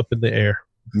still up in the air?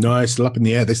 No, it's still up in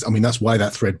the air. That's why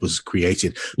that thread was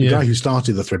created. The guy who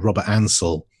started the thread, Robert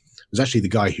Ansel, was actually the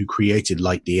guy who created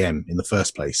LightDM in the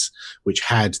first place, which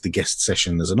had the guest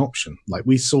session as an option. Like,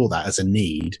 we saw that as a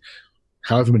need.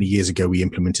 However many years ago we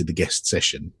implemented the guest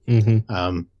session.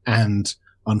 Mm-hmm. And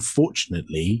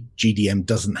unfortunately, GDM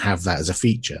doesn't have that as a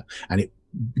feature. And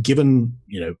given,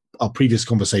 our previous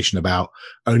conversation about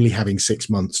only having 6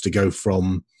 months to go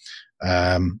from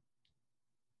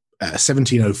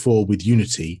 1704 with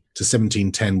Unity to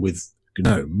 1710 with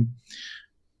GNOME,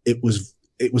 it was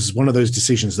one of those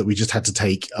decisions that we just had to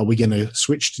take. Are we going to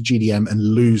switch to GDM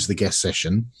and lose the guest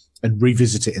session and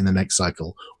revisit it in the next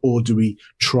cycle? Or do we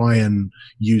try and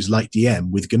use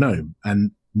LightDM with GNOME? And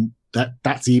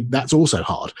that's also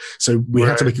hard. So we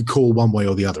had to make a call one way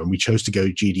or the other, and we chose to go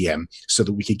GDM so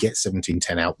that we could get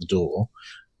 1710 out the door.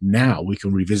 Now we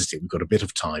can revisit it. We've got a bit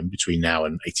of time between now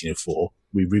and 1804.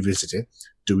 we revisit it.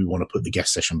 Do we want to put the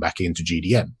guest session back into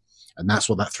GDN? And that's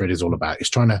what that thread is all about. It's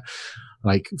trying to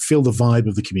like feel the vibe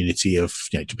of the community of,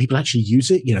 do people actually use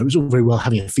it? It was all very well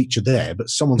having a feature there, but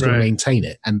someone's got to maintain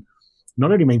it. And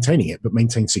not only maintaining it, but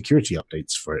maintain security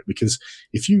updates for it. Because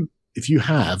if you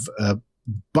have a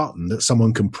button that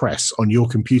someone can press on your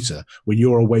computer when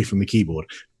you're away from the keyboard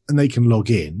and they can log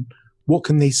in, what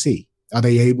can they see? Are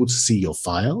they able to see your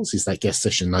files? Is that guest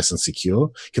session nice and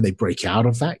secure? Can they break out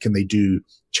of that? Can they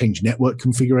change network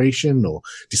configuration or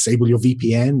disable your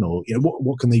VPN, or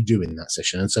what can they do in that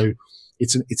session? And so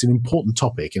it's an important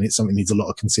topic, and it's something that needs a lot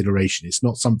of consideration. It's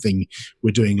not something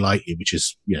we're doing lightly, which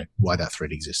is why that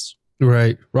thread exists.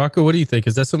 Right. Rocco, what do you think?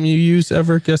 Is that something you use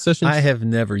ever, guest sessions? I have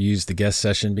never used the guest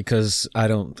session because I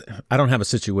don't have a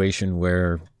situation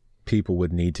where people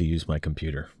would need to use my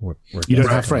computer. You don't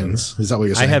have friends? Is that what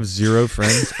you're saying? I have 0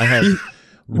 friends. I have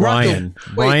Ryan.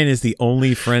 Ryan is the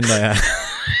only friend I have.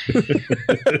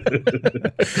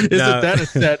 Isn't that a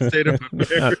sad state of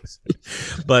affairs?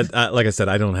 But like I said,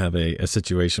 I don't have a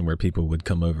situation where people would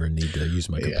come over and need to use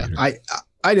my computer.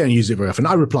 I don't use it very often.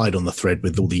 I replied on the thread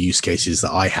with all the use cases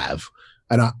that I have,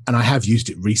 and I have used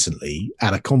it recently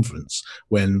at a conference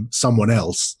when someone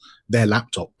else, their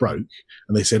laptop broke,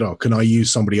 and they said, "Oh, can I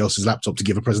use somebody else's laptop to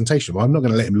give a presentation?" Well, I'm not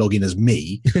going to let him log in as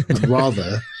me. I'd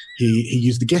rather he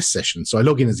used the guest session. So I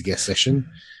log in as a guest session.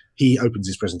 He opens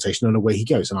his presentation and away he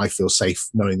goes, and I feel safe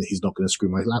knowing that he's not going to screw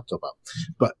my laptop up.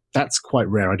 But that's quite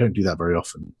rare. I don't do that very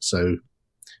often. So,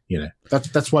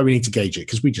 that's why we need to gauge it,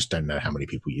 because we just don't know how many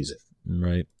people use it.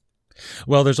 Right.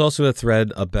 Well, there's also a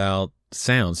thread about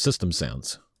system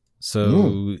sounds.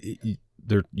 So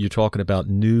you're talking about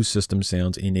new system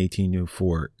sounds in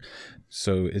 1804.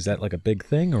 So is that like a big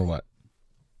thing or what?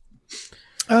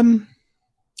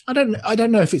 I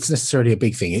don't know if it's necessarily a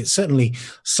big thing. It's certainly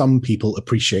some people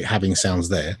appreciate having sounds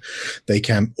there. They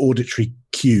can auditory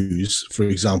cues, for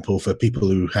example, for people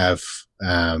who have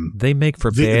they make for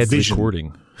bad vision.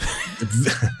 Recording.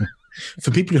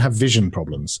 For people who have vision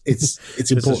problems,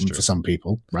 it's important for some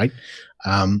people, right?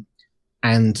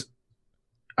 And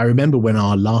I remember when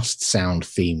our last sound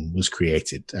theme was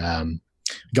created, a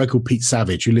guy called Pete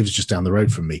Savage, who lives just down the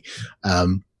road from me,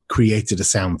 created a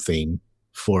sound theme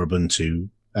for Ubuntu.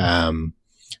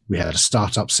 We had a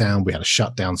startup sound, we had a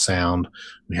shutdown sound,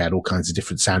 we had all kinds of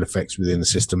different sound effects within the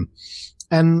system.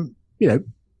 And,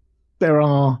 there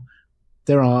are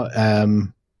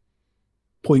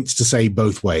points to say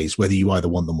both ways, whether you either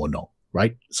want them or not,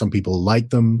 right? Some people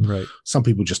like them, right? Some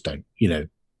people just don't,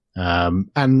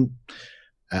 and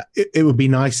it would be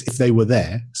nice if they were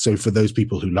there. So for those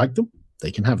people who like them,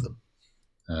 they can have them.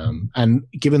 And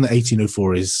given that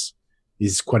 1804 is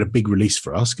quite a big release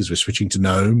for us because we're switching to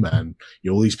GNOME, and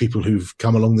all these people who've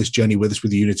come along this journey with us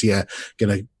with Unity are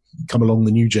going to come along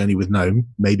the new journey with GNOME.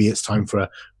 Maybe it's time for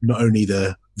not only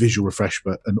the visual refresh,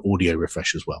 but an audio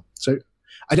refresh as well. So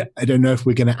I don't know if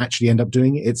we're going to actually end up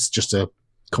doing it. It's just a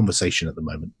conversation at the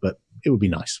moment, but it would be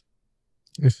nice.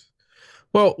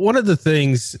 Well, one of the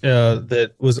things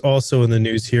that was also in the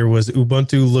news here was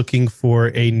Ubuntu looking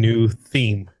for a new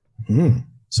theme.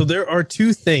 So there are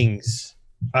 2 things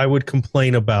I would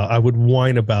complain about, I would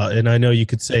whine about, and I know you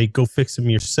could say, go fix them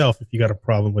yourself if you got a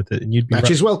problem with it, and you'd be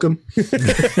Matches welcome. Exactly,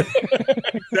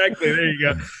 there you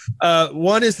go.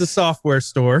 One is the software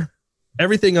store.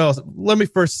 Everything else, let me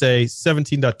first say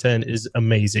 17.10 is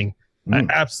amazing. I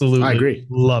absolutely agree.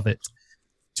 Love it.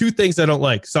 2 things I don't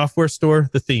like: software store,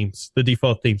 the themes, the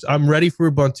default themes. I'm ready for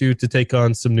Ubuntu to take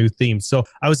on some new themes. So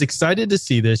I was excited to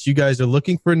see this. You guys are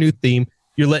looking for a new theme.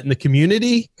 You're letting the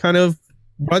community kind of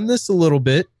run this a little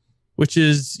bit, which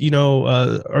is,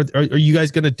 are you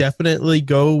guys going to definitely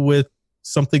go with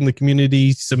something the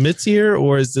community submits here,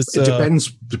 or is this? It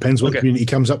depends what the community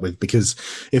comes up with, because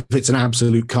if it's an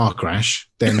absolute car crash,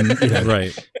 then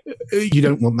right. You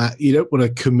don't want that. You don't want to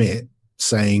commit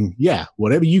saying, yeah,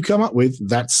 whatever you come up with,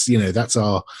 that's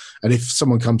our. And if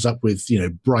someone comes up with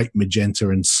bright magenta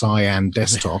and cyan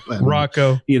desktop and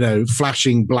Rocco,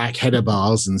 flashing black header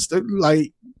bars and stuff,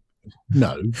 like,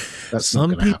 no, that's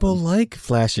some people happen. Like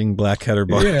flashing black header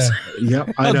bars.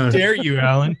 Yeah, I know. How dare you,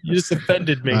 Alan? You just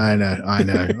offended me. I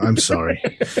know. I'm sorry.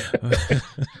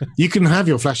 You can have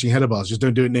your flashing header bars, just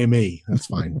don't do it near me. That's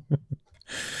fine.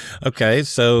 Okay,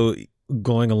 so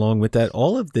going along with that,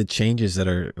 all of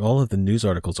the news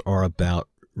articles are about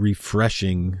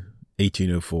refreshing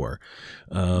 1804.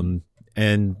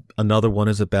 And another one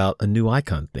is about a new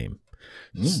icon theme.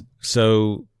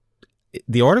 So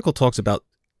the article talks about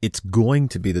it's going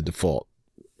to be the default,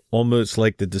 almost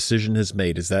like the decision is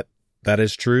made. Is that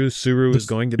is true? Suru is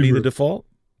going to be the default?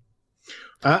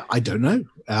 I don't know.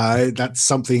 That's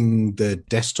something the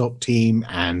desktop team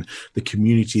and the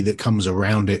community that comes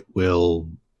around it will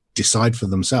decide for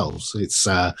themselves.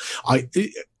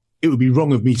 It would be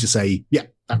wrong of me to say, yeah,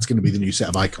 that's going to be the new set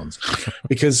of icons,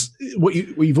 because what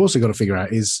you've also got to figure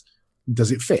out is,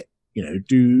 does it fit?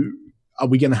 Are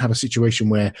we going to have a situation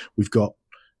where we've got,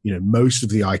 most of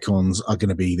the icons are going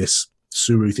to be this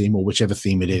Suru theme or whichever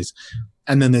theme it is,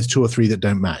 and then there's 2 or 3 that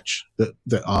don't match,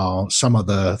 that are some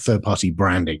other third-party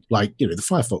branding, like the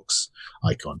Firefox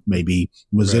icon. Maybe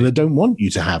Mozilla don't want you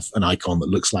to have an icon that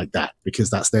looks like that because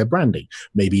that's their branding.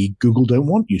 Maybe Google don't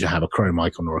want you to have a Chrome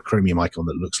icon or a Chromium icon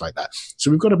that looks like that.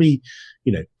 So we've got to be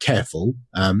careful,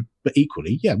 but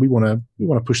equally, we want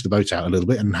to push the boat out a little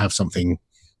bit and have something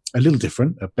a little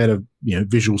different, a better,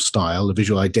 visual style, a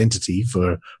visual identity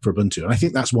for Ubuntu. And I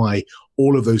think that's why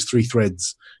all of those 3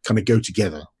 threads kind of go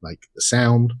together, like the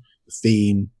sound, the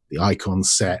theme, the icon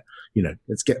set.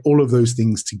 Let's get all of those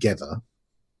things together,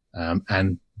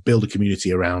 and build a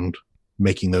community around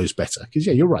making those better. Because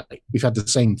you're right. We've had the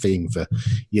same thing for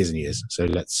years and years. So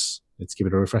let's give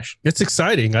it a refresh. It's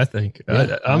exciting, I think.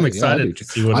 Yeah, I'm excited to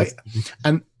see what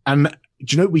and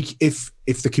do you know,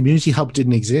 if the community hub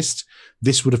didn't exist,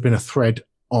 this would have been a thread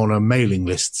on a mailing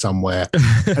list somewhere,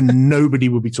 and nobody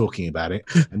would be talking about it,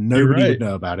 and nobody would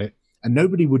know about it, and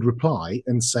nobody would reply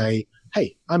and say,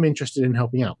 hey, I'm interested in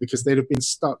helping out, because they'd have been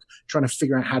stuck trying to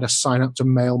figure out how to sign up to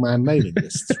mailman mailing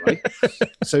lists, right?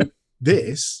 So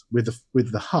this, with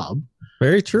the hub,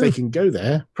 very true. They can go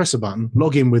there, press a button,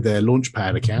 log in with their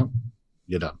Launchpad account,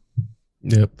 you're done.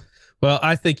 Yep. Well,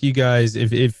 I think you guys,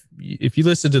 if you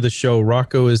listen to the show,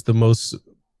 Rocco is the most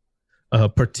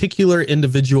particular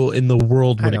individual in the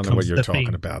world when it comes to I don't know what you're talking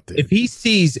theme. about. Dude. If he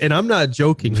sees, and I'm not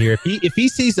joking here, if he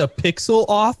sees a pixel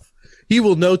off, he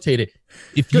will notate it.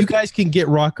 If you guys can get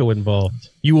Rocco involved,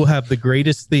 you will have the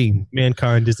greatest theme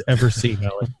mankind has ever seen,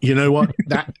 Alan. You know what?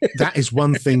 That is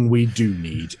one thing we do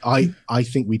need. I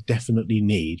think we definitely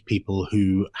need people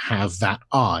who have that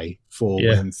eye for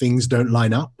when things don't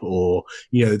line up, or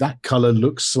that color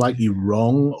looks slightly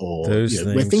wrong, or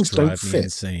where things don't fit.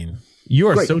 Insane. You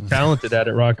are so talented at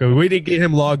it, Rocco. We didn't get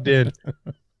him logged in.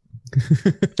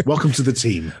 Welcome to the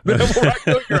team.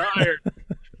 Rocco, you're hired.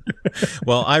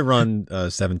 Well, I run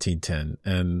 1710,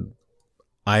 and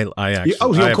I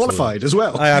actually you're qualified as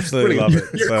well. I absolutely love it.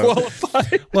 You're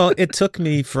qualified. Well, it took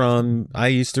me I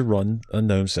used to run a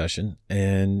GNOME session,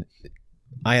 and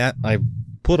I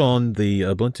put on the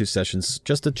Ubuntu sessions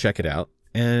just to check it out,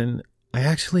 and I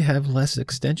actually have less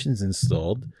extensions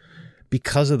installed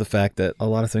because of the fact that a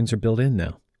lot of things are built in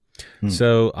now.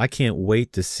 So I can't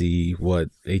wait to see what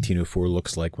 1804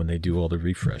 looks like when they do all the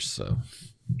refresh. So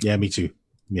yeah, me too.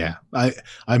 Yeah,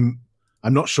 I'm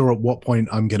not sure at what point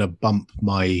I'm going to bump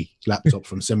my laptop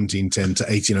from 1710 to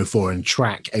 1804 and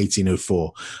track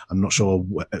 1804. I'm not sure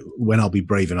when I'll be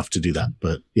brave enough to do that,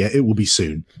 but yeah, it will be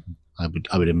soon. I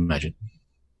would imagine.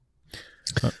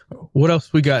 What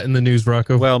else we got in the news,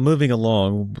 Rocco? Well, moving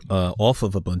along off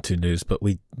of Ubuntu news, but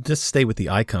we just stay with the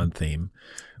icon theme.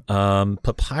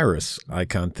 Papyrus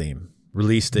icon theme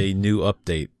released a new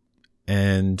update,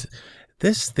 and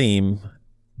this theme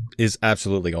is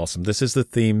absolutely awesome. This is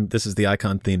the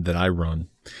icon theme that I run,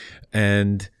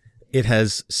 and it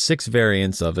has 6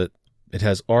 variants of it. It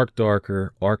has Arc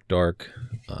Darker, Arc Dark,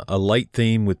 a light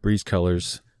theme with breeze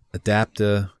colors,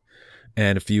 Adapta,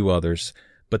 and a few others.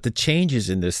 But the changes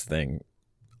in this thing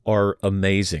are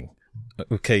amazing.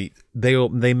 Okay,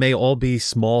 they may all be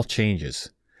small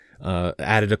changes.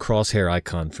 Added a crosshair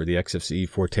icon for the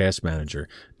XFCE4 Task Manager.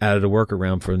 Added a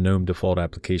workaround for the GNOME default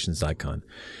applications icon.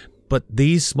 But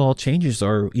these small changes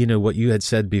are, what you had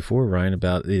said before, Ryan,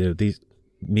 about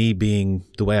me being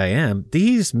the way I am.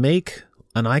 These make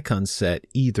an icon set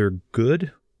either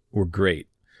good or great.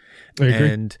 I agree.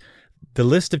 And the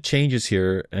list of changes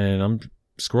here, and I'm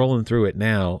scrolling through it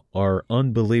now, are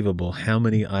unbelievable how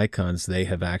many icons they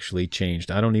have actually changed.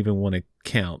 I don't even want to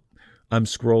count. I'm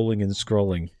scrolling and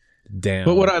scrolling down.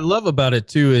 But what I love about it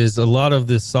too is a lot of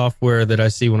this software that I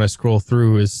see when I scroll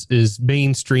through is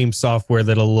mainstream software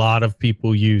that a lot of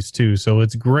people use too. So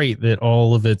it's great that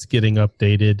all of it's getting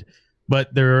updated.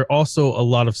 But there are also a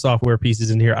lot of software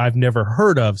pieces in here I've never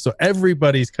heard of. So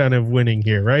everybody's kind of winning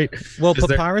here, right? Well,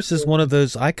 Papyrus is one of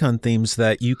those icon themes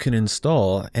that you can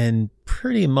install, and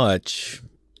pretty much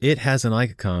it has an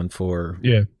icon for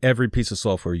every piece of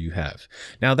software you have.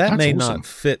 Now, that may not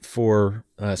fit for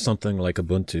something like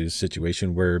Ubuntu's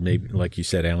situation, where maybe, like you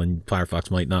said, Alan,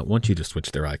 Firefox might not want you to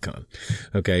switch their icon.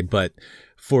 Okay, but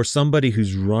for somebody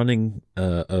who's running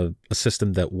a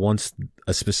system that wants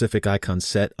a specific icon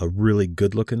set, a really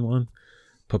good looking one,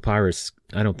 Papyrus,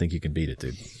 I don't think you can beat it,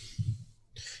 dude.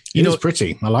 You know, it's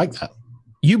pretty. I like that.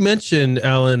 You mentioned,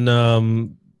 Alan,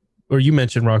 or you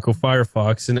mentioned, Rocco,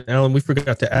 Firefox. And Alan, we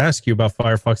forgot to ask you about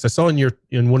Firefox. I saw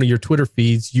in one of your Twitter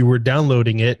feeds, you were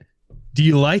downloading it. Do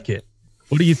you like it?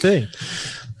 What do you think?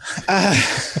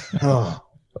 Oh,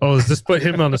 does this put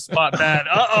him on the spot, man?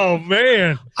 Oh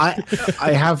man.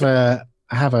 I have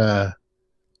a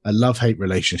love-hate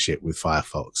relationship with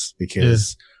Firefox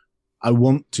because I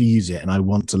want to use it and I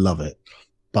want to love it.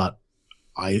 But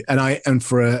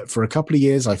for a couple of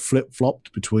years I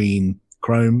flip-flopped between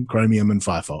Chrome, Chromium, and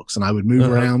Firefox, and I would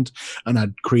move around and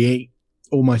I'd create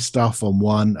all my stuff on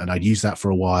one and I'd use that for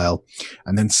a while,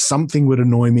 and then something would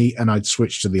annoy me and I'd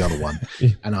switch to the other one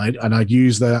and I'd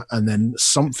use that, and then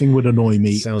something would annoy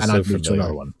me and I'd move to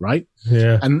another one, right?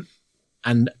 Yeah.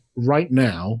 And right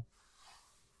now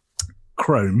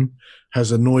Chrome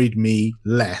has annoyed me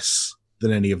less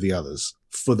than any of the others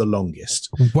for the longest.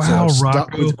 Wow, so Rocco.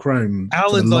 Stuck with Chrome.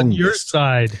 Alan's on your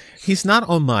side. He's not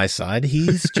on my side.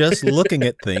 He's just looking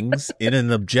at things in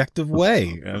an objective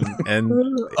way, and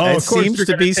it seems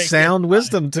to be sound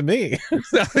wisdom to me.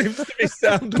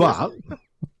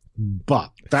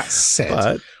 But that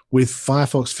said, with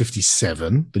Firefox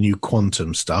 57, the new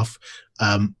quantum stuff,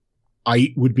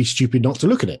 I would be stupid not to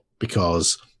look at it,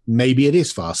 because maybe it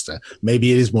is faster,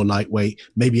 maybe it is more lightweight,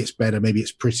 maybe it's better, maybe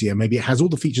it's prettier, maybe it has all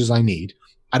the features I need.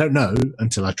 I don't know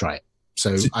until I try it.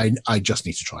 So I just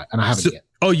need to try it, and I haven't yet.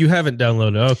 Oh, you haven't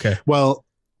downloaded? Okay. Well,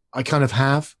 I kind of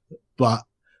have, but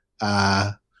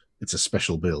it's a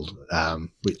special build,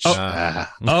 which... gotcha.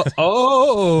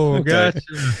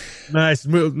 Nice.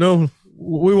 No,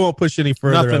 we won't push any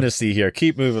further. Nothing to see here.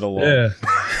 Keep moving along. Yeah.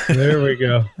 There we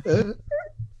go.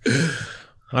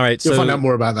 All right. You'll find out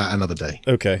more about that another day.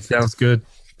 Okay. Sounds good.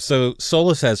 So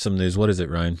Solus has some news. What is it,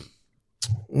 Ryan?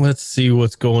 Let's see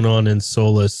what's going on in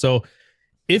Solus. So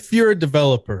if you're a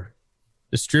developer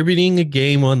distributing a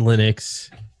game on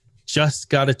Linux, just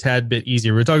got a tad bit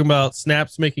easier. We're talking about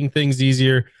snaps making things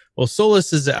easier. Well,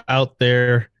 Solus is out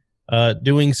there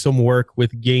doing some work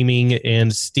with gaming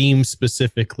and Steam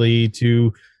specifically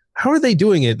to... How are they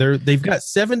doing it? They've got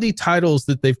 70 titles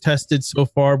that they've tested so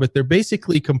far, but they're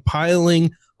basically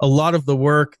compiling a lot of the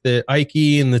work that Ike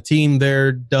and the team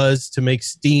there does to make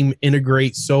Steam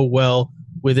integrate so well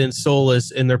within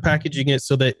Solus, and they're packaging it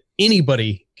so that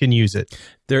anybody can use it.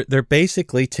 They're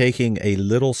basically taking a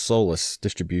little Solus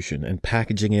distribution and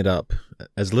packaging it up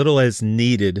as little as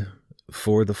needed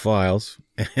for the files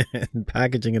and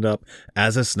packaging it up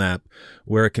as a snap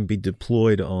where it can be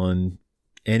deployed on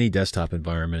any desktop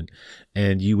environment,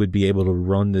 and you would be able to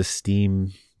run this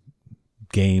Steam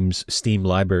games, Steam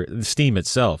library, Steam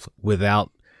itself,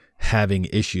 without having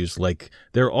issues. Like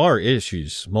there are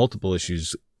issues, multiple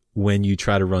issues, when you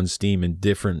try to run Steam in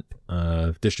different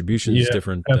distributions,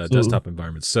 different desktop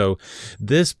environments. So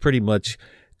this pretty much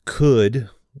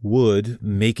would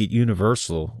make it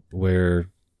universal where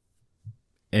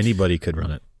anybody could run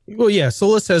it. Well, yeah,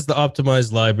 Solus has the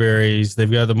optimized libraries. They've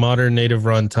got the modern native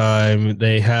runtime.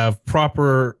 They have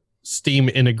proper Steam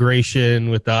integration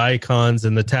with the icons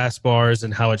and the taskbars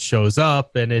and how it shows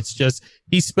up. And it's just,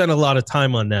 he spent a lot of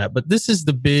time on that. But this is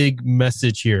the big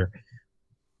message here.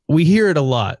 We hear it a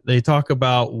lot. They talk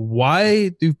about, why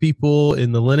do people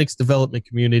in the Linux development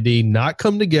community not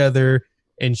come together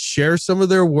and share some of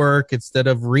their work instead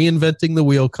of reinventing the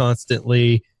wheel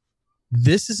constantly?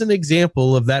 This is an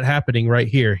example of that happening right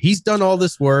here. He's done all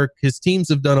this work. His teams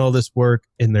have done all this work,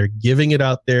 and they're giving it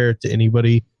out there to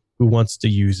anybody who wants to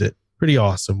use it. Pretty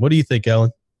awesome. What do you think,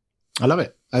 Alan? I love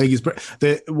it. I think it's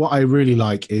what I really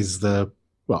like is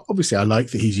obviously I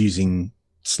like that he's using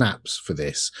snaps for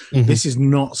this. Mm-hmm. This is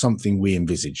not something we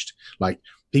envisaged. Like,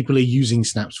 people are using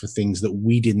snaps for things that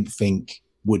we didn't think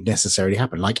would necessarily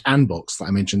happen, like Anbox that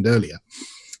I mentioned earlier.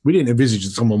 We didn't envisage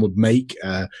that someone would make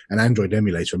an Android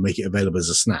emulator and make it available as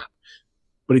a snap,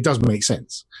 but it does make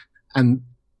sense. And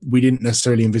we didn't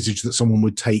necessarily envisage that someone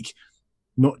would take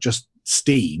not just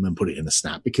Steam and put it in a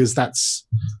snap, because that's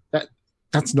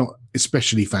not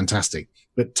especially fantastic.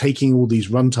 But taking all these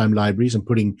runtime libraries and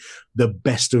putting the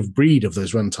best of breed of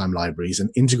those runtime libraries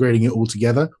and integrating it all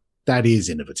together, that is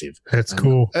innovative. That's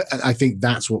cool. I think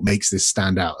that's what makes this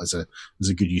stand out as a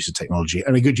good use of technology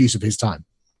and a good use of his time.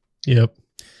 Yep.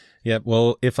 Yeah,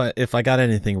 well, if I got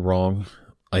anything wrong,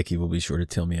 Ike will be sure to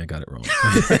tell me I got it wrong.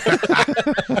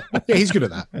 Yeah, he's good at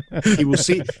that.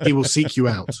 He will seek you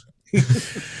out.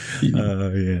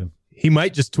 Yeah. He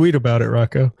might just tweet about it,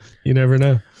 Rocco. You never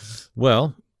know.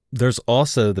 Well, there's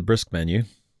also the Brisk menu.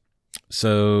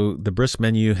 So the Brisk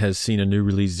menu has seen a new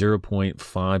release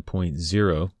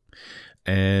 0.5.0,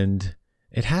 and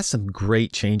it has some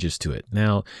great changes to it.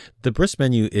 Now, the Brisk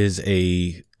menu is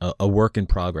a work in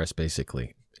progress,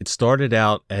 basically. It started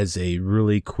out as a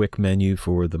really quick menu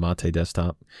for the Mate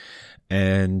desktop,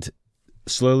 and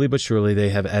slowly but surely they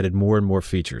have added more and more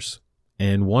features.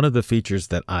 And one of the features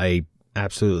that I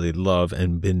absolutely love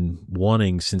and been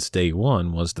wanting since day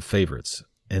one was the favorites,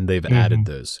 and they've added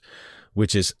those,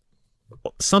 which is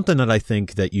something that I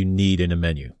think that you need in a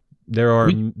menu. There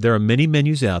are many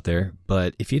menus out there,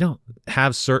 but if you don't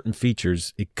have certain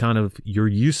features, it kind of,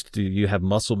 you have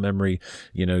muscle memory.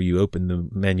 You open the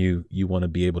menu, you want to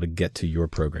be able to get to your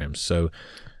programs. So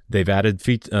they've added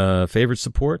favorite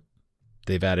support,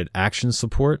 they've added action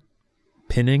support,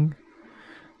 pinning,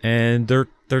 and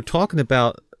they're talking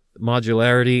about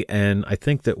modularity. And I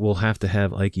think that we'll have to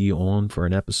have Ike on for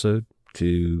an episode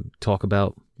to talk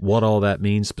about what all that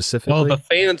means specifically. Well, the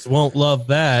fans won't love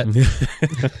that.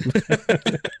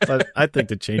 But I think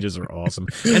the changes are awesome.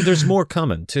 And there's more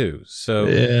coming too. So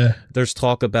there's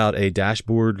talk about a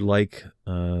dashboard-like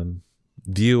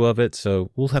view of it. So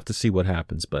we'll have to see what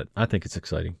happens, but I think it's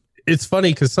exciting. It's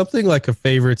funny because something like a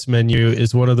favorites menu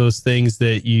is one of those things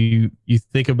that you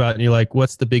think about and you're like,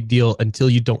 what's the big deal,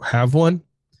 until you don't have one.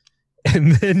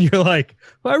 And then you're like,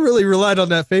 well, I really relied on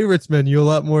that favorites menu a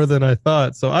lot more than I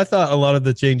thought. So I thought a lot of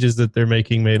the changes that they're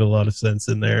making made a lot of sense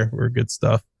in there, were good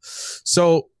stuff.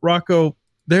 So Rocco,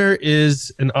 there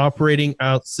is an operating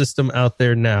system out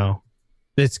there now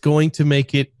that's going to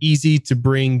make it easy to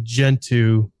bring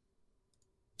Gentoo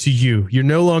to you. You're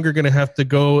no longer going to have to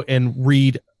go and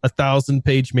read a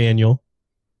 1,000-page manual,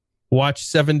 watch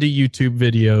 70 YouTube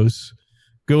videos,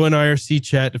 go in IRC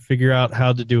chat to figure out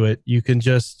how to do it. You can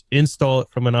just install it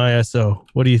from an ISO.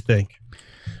 What do you think?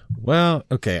 Well,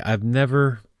 okay. I've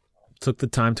never took the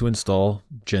time to install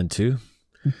Gentoo.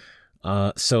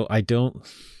 So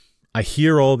I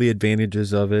hear all the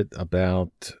advantages of it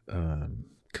about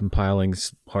compiling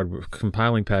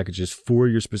packages for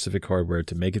your specific hardware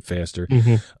to make it faster.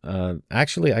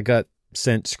 Actually, I got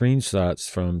sent screenshots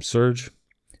from Serge,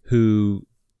 who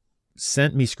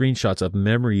sent me screenshots of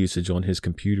memory usage on his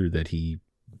computer that he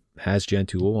has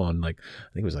Gentoo on. I think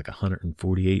it was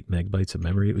 148 megabytes of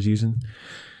memory it was using.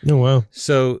 Oh, wow.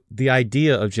 So the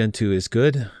idea of Gentoo is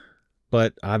good,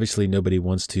 but obviously nobody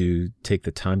wants to take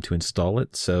the time to install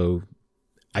it. So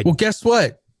well, guess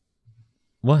what?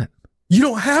 What? You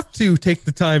don't have to take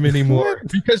the time anymore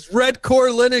because Red Core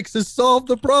Linux has solved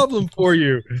the problem for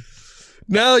you.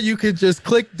 Now you can just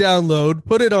click download,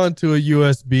 put it onto a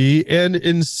USB, and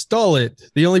install it.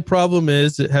 The only problem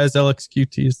is it has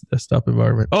LXQT as the desktop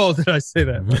environment. Oh, did I say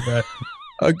that? My bad.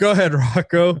 Go ahead,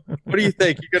 Rocco. What do you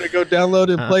think? You going to go download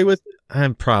and play with it?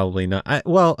 I'm probably not.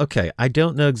 Okay. I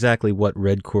don't know exactly what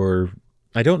Red Core...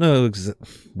 I don't know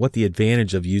what the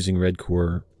advantage of using Red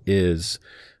Core is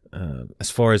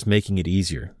as far as making it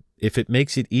easier. If it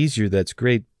makes it easier, that's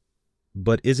great.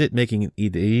 But is it making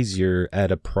it easier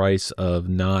at a price of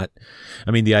not...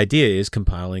 I mean, the idea is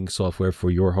compiling software for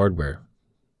your hardware.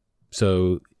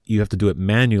 So you have to do it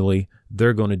manually.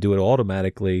 They're going to do it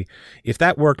automatically. If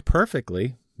that worked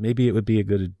perfectly, maybe it would be a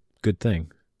good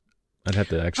thing. I'd have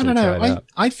to actually try it out.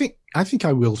 I think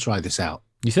I will try this out.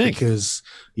 You think? Because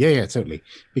yeah, totally.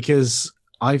 Because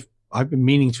I've been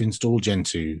meaning to install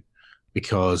Gentoo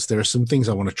because there are some things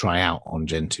I want to try out on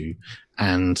Gentoo,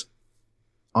 and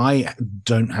I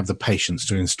don't have the patience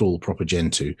to install proper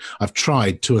Gentoo. I've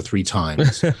tried 2 or 3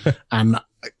 times, and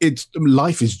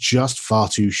life is just far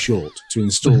too short to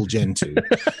install Gentoo.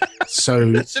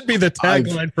 So that should be the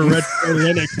tagline for Red Core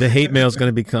Linux. The hate mail is going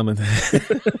to be coming.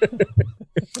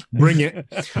 Bring it.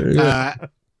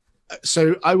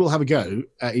 So I will have a go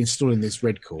at installing this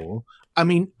Red Core. I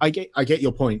mean, I get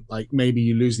your point. Maybe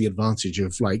you lose the advantage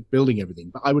of building everything,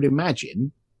 but I would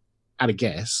imagine, at a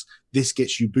guess, this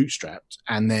gets you bootstrapped,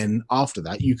 and then after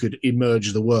that you could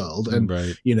emerge the world and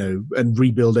and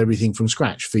rebuild everything from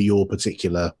scratch for your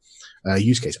particular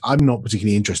use case. I'm not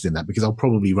particularly interested in that because I'll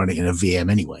probably run it in a VM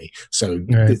anyway, so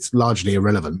it's largely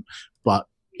irrelevant. But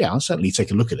yeah, I'll certainly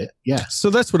take a look at it. Yeah. So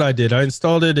that's what I did. I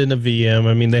installed it in a VM.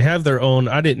 I mean, they have their own.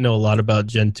 I didn't know a lot about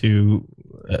Gentoo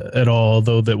at all,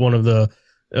 though that one of the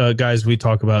guys we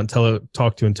talk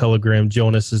to in Telegram,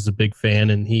 Jonas, is a big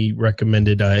fan, and he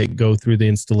recommended I go through the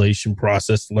installation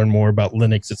process to learn more about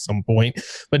Linux at some point.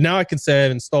 But now I can say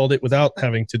I've installed it without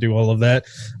having to do all of that.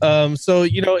 So,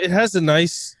 it has a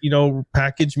nice,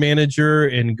 package manager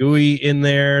and GUI in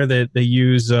there that they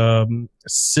use.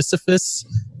 Sisyphus,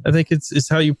 I think is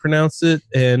how you pronounce it,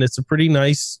 and it's a pretty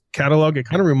nice catalog. It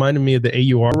kind of reminded me of the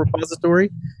AUR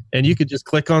repository, and you could just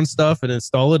click on stuff and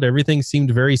install it. Everything seemed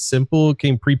very simple. It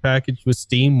came prepackaged with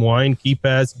Steam, Wine,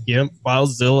 KeePass, GIMP,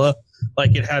 FileZilla.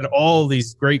 It had all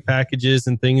these great packages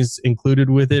and things included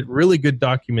with it. Really good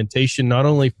documentation, not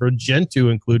only for Gentoo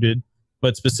included,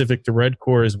 but specific to Red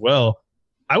Core as well.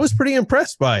 I was pretty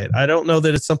impressed by it. I don't know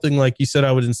that it's something like you said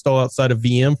I would install outside of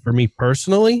VM for me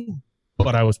personally,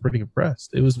 but I was pretty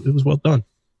impressed. It was well done.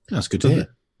 That's good to hear.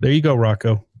 There you go,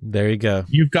 Rocco. There you go.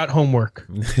 You've got homework.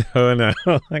 Oh, no.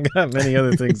 I got many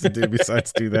other things to do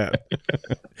besides do that.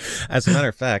 As a matter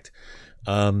of fact,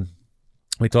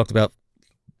 we talked about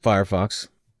Firefox,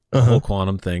 the whole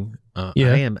quantum thing. I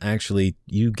am actually,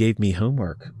 you gave me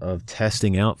homework of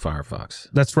testing out Firefox.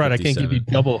 That's right. 57. I can't give you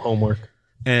double homework.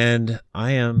 And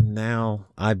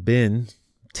I've been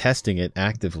testing it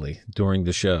actively during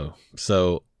the show.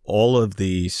 So all of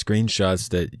the screenshots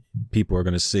that people are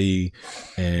going to see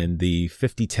and the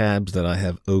 50 tabs that I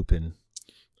have open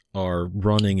are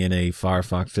running in a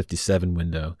Firefox 57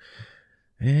 window.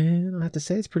 And I have to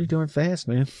say, it's pretty darn fast,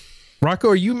 man. Rocco,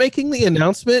 are you making the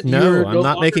announcement? No, I'm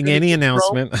not making any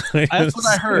announcement. That's what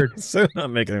I heard. So not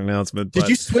making an announcement. Did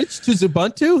you switch to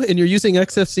Ubuntu and you're using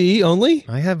XFCE only?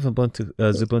 I have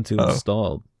Ubuntu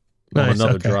installed on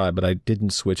another drive, but I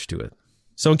didn't switch to it.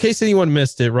 So in case anyone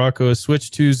missed it, Rocco has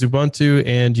switched to Ubuntu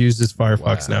and uses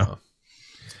Firefox now.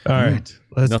 All right.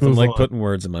 Let's Nothing move like on. putting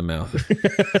words in my mouth.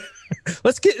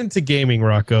 Let's get into gaming,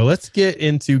 Rocco. Let's get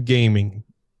into gaming.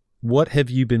 What have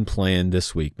you been playing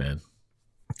this week, man?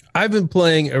 I've been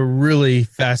playing a really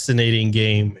fascinating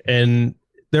game, and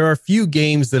there are a few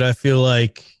games that I feel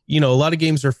like, a lot of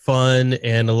games are fun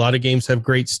and a lot of games have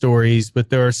great stories, but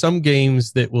there are some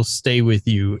games that will stay with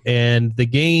you. And the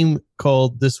game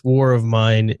called This War of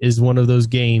Mine is one of those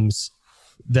games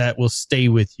that will stay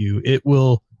with you. It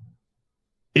will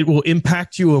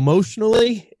impact you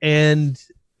emotionally, and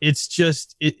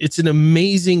it's an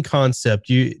amazing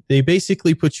concept. They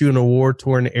basically put you in a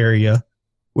war-torn area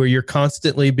where you're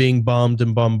constantly being bombed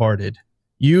and bombarded.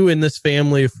 You and this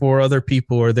family of 4 other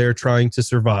people are there trying to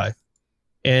survive.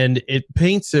 And it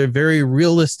paints a very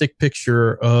realistic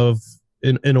picture of,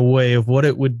 in a way, of what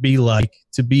it would be like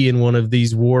to be in one of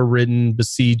these war-ridden,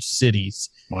 besieged cities.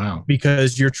 Wow.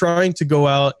 Because you're trying to go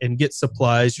out and get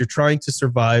supplies. You're trying to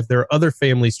survive. There are other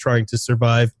families trying to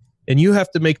survive. And you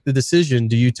have to make the decision.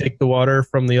 Do you take the water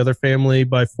from the other family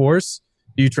by force?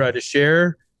 Do you try to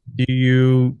share? Do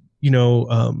you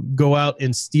go out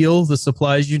and steal the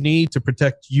supplies you need to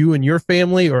protect you and your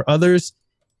family or others?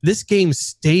 This game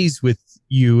stays with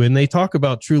you, and they talk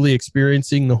about truly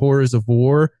experiencing the horrors of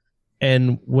war.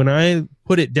 And when I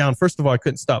put it down, first of all, I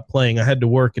couldn't stop playing. I had to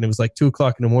work, and it was like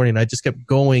 2:00 in the morning. I just kept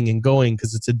going and going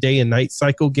because it's a day and night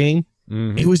cycle game.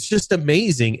 Mm-hmm. It was just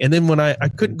amazing. And then when I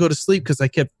couldn't go to sleep because I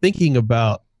kept thinking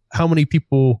about how many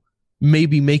people may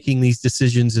be making these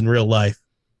decisions in real life.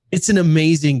 It's an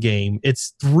amazing game.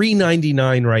 It's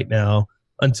 $3.99 right now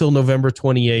until November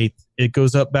 28th. It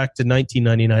goes up back to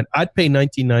 $19.99. I'd pay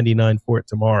 $19.99 for it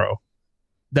tomorrow.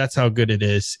 That's how good it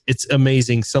is. It's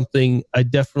amazing. Something I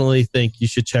definitely think you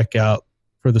should check out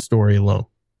for the story alone.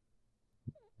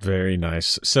 Very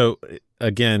nice. So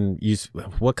again,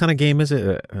 what kind of game is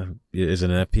it? Is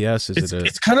it an FPS?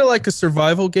 It's kind of like a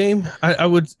survival game. I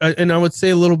would say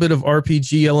a little bit of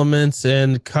RPG elements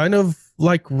and kind of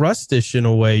like Rustish in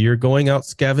a way. You're going out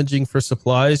scavenging for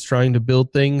supplies, trying to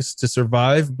build things to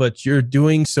survive, but you're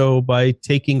doing so by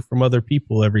taking from other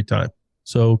people every time.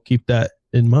 So keep that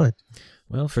in mind.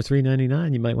 Well, for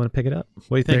 $3.99, you might want to pick it up. What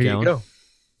do you think, Alan? There you go.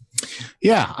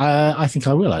 Yeah, I think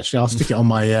I will actually. I'll stick it on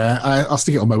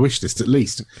my wish list at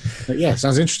least. But yeah,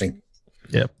 sounds interesting.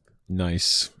 Yep.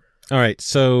 Nice. All right,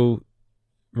 so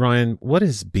Ryan, what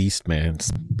is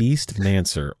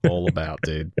Beastmancer all about,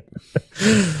 dude?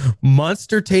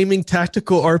 Monster taming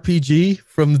tactical RPG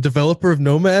from the developer of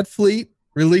Nomad Fleet,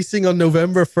 releasing on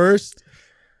November 1st.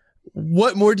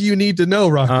 What more do you need to know,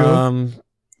 Rocco?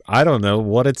 I don't know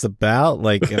what it's about.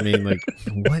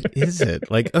 What is it?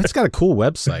 It's got a cool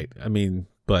website.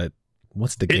 But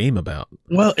what's the game about?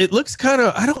 Well, it looks kind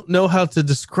of, I don't know how to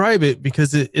describe it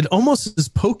because it almost is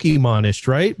Pokemon-ish,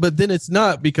 right? But then it's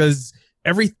not because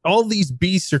all these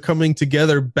beasts are coming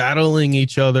together, battling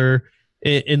each other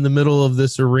in the middle of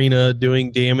this arena,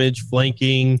 doing damage,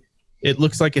 flanking. It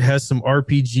looks like it has some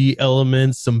RPG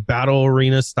elements, some battle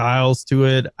arena styles to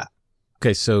it.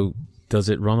 Okay, so does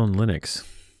it run on Linux?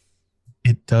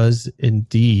 It does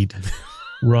indeed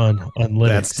run on Linux.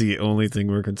 That's the only thing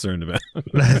we're concerned about.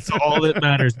 That's all that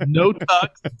matters. No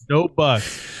tucks, no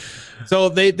bugs. So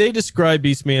they describe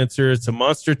Beastmancer. It's a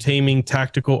monster taming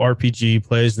tactical RPG.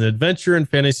 Plays an adventure and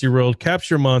fantasy world,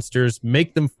 capture monsters,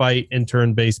 make them fight in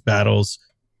turn-based battles.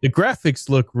 The graphics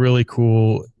look really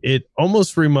cool. It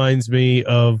almost reminds me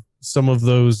of some of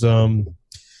those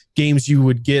games you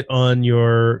would get on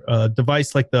your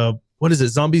device, like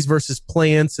Zombies versus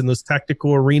Plants and those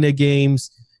tactical arena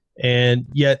games. And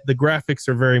yet the graphics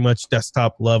are very much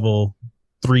desktop level.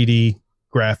 3D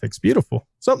graphics. Beautiful.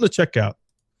 Something to check out.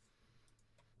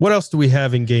 What else do we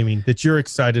have in gaming that you're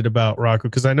excited about, Rocco?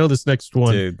 Because I know this next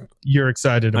one, Dude, you're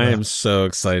excited about. I am so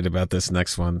excited about this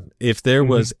next one. If there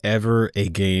was ever a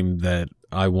game that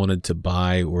I wanted to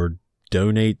buy or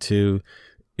donate to,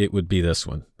 it would be this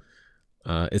one.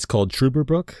 It's called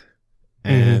Trooperbrook,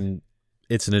 and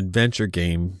it's an adventure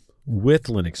game with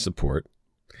Linux support,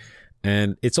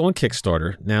 and it's on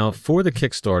Kickstarter. Now, for the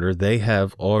Kickstarter, they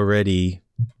have already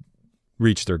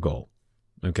reached their goal.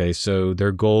 Okay, so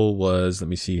their goal was, let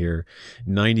me see here,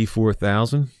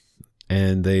 94,000,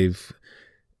 and they've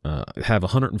have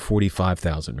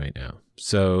 145,000 right now.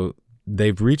 So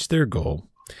they've reached their goal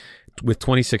with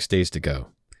 26 days to go.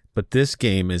 But this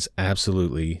game is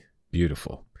absolutely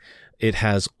beautiful. It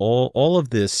has all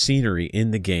of this scenery in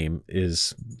the game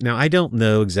is, now I don't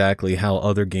know exactly how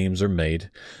other games are made,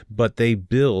 but they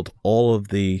build all of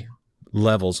the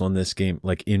levels on this game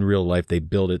like in real life. They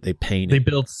build it, they paint it, They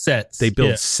build sets. they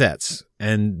build sets,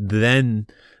 and then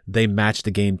they match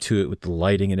the game to it with the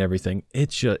lighting and everything.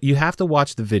 It's just, you have to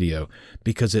watch the video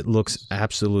because it looks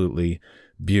absolutely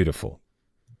beautiful.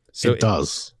 So it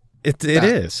does. It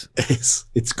is.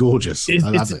 It's gorgeous. I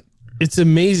love it. It's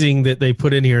amazing that they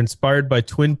put in here inspired by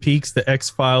Twin Peaks, The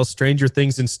X-Files, Stranger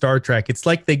Things, and Star Trek. It's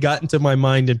like they got into my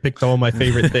mind and picked all my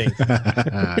favorite things.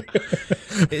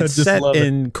 It's set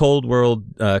in Cold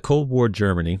War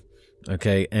Germany,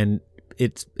 okay, and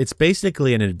it's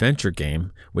basically an adventure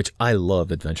game, which I love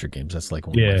adventure games. That's like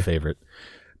one of my favorite.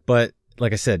 But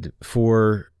like I said,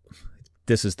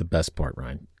 this is the best part,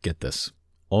 Ryan. Get this.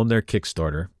 On their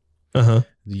Kickstarter,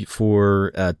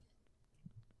 for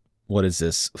what is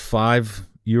this?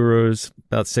 €5,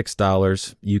 about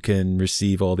 $6. You can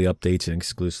receive all the updates and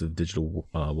exclusive digital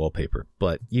wallpaper.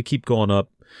 But you keep going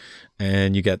up,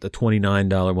 and you got the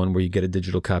 $29 one where you get a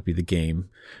digital copy of the game.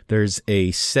 There's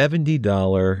a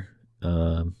 $70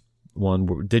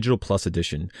 one, Digital Plus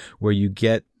Edition, where you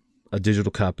get a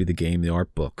digital copy of the game, the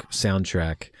art book,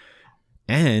 soundtrack,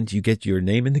 and you get your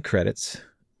name in the credits,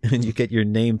 and you get your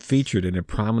name featured in a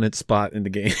prominent spot in the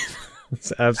game.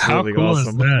 It's absolutely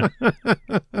awesome. How cool is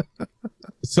that?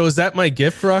 So is that my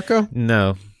gift, Rocco?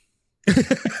 No.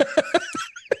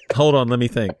 Hold on, let me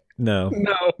think. No.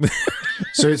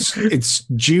 So it's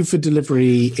due for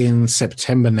delivery in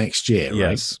September next year,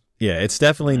 right? Yes. Yeah, it's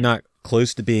definitely not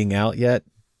close to being out yet,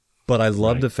 but I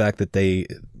love the fact that they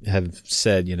have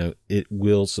said, it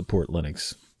will support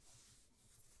Linux.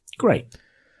 Great.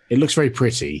 It looks very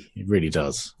pretty. It really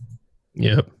does.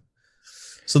 Yep.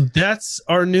 So that's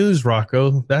our news,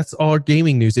 Rocco. That's all our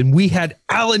gaming news. And we had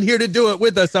Alan here to do it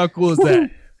with us. How cool is that?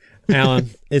 Alan,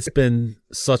 it's been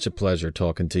such a pleasure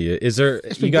talking to you. Do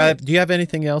you have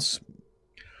anything else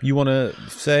you want to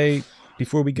say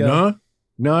before we go?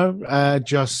 No,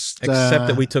 just except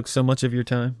that we took so much of your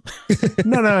time.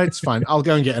 No, it's fine. I'll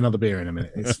go and get another beer in a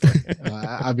minute. It's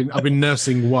fine. I've been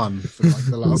nursing one for like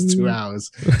the last 2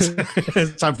 hours.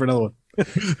 It's time for another one.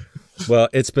 Well,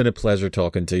 it's been a pleasure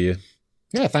talking to you.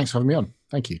 Yeah, thanks for having me on.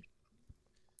 Thank you.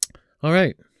 All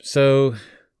right. So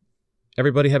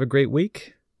everybody have a great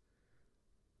week.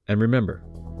 And remember,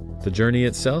 the journey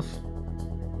itself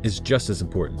is just as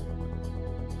important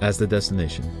as the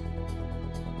destination.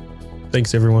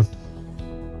 Thanks, everyone.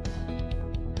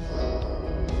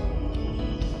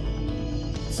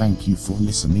 Thank you for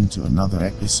listening to another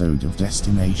episode of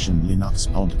Destination Linux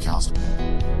Podcast.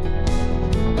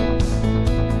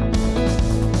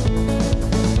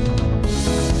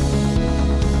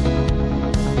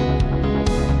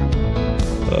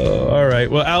 All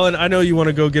right. Well, Alan, I know you want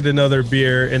to go get another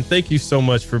beer, and thank you so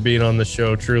much for being on the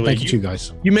show. Truly, thank you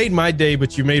guys. You made my day,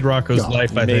 but you made Rocco's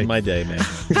life. You made my day, man.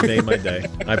 You made my day.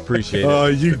 I appreciate it. Oh,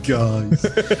 you guys.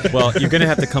 Well, you're gonna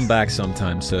have to come back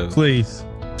sometime. So please.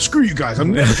 Screw you guys.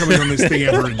 I'm never coming on this thing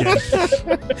ever again.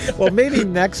 Well, maybe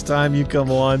next time you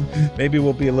come on, maybe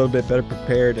we'll be a little bit better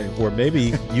prepared, or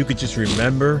maybe you could just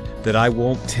remember that I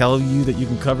won't tell you that you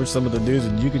can cover some of the news,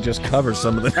 and you could just cover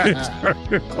some of the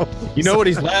news. You know what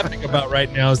he's laughing about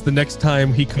right now is the next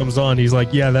time he comes on, he's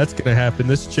like, yeah, that's going to happen.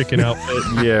 This chicken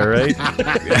outfit. Yeah, right?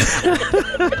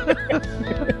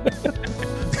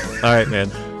 All right,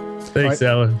 man. Thanks,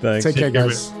 Alan. Thanks. Take care,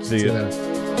 guys. See you.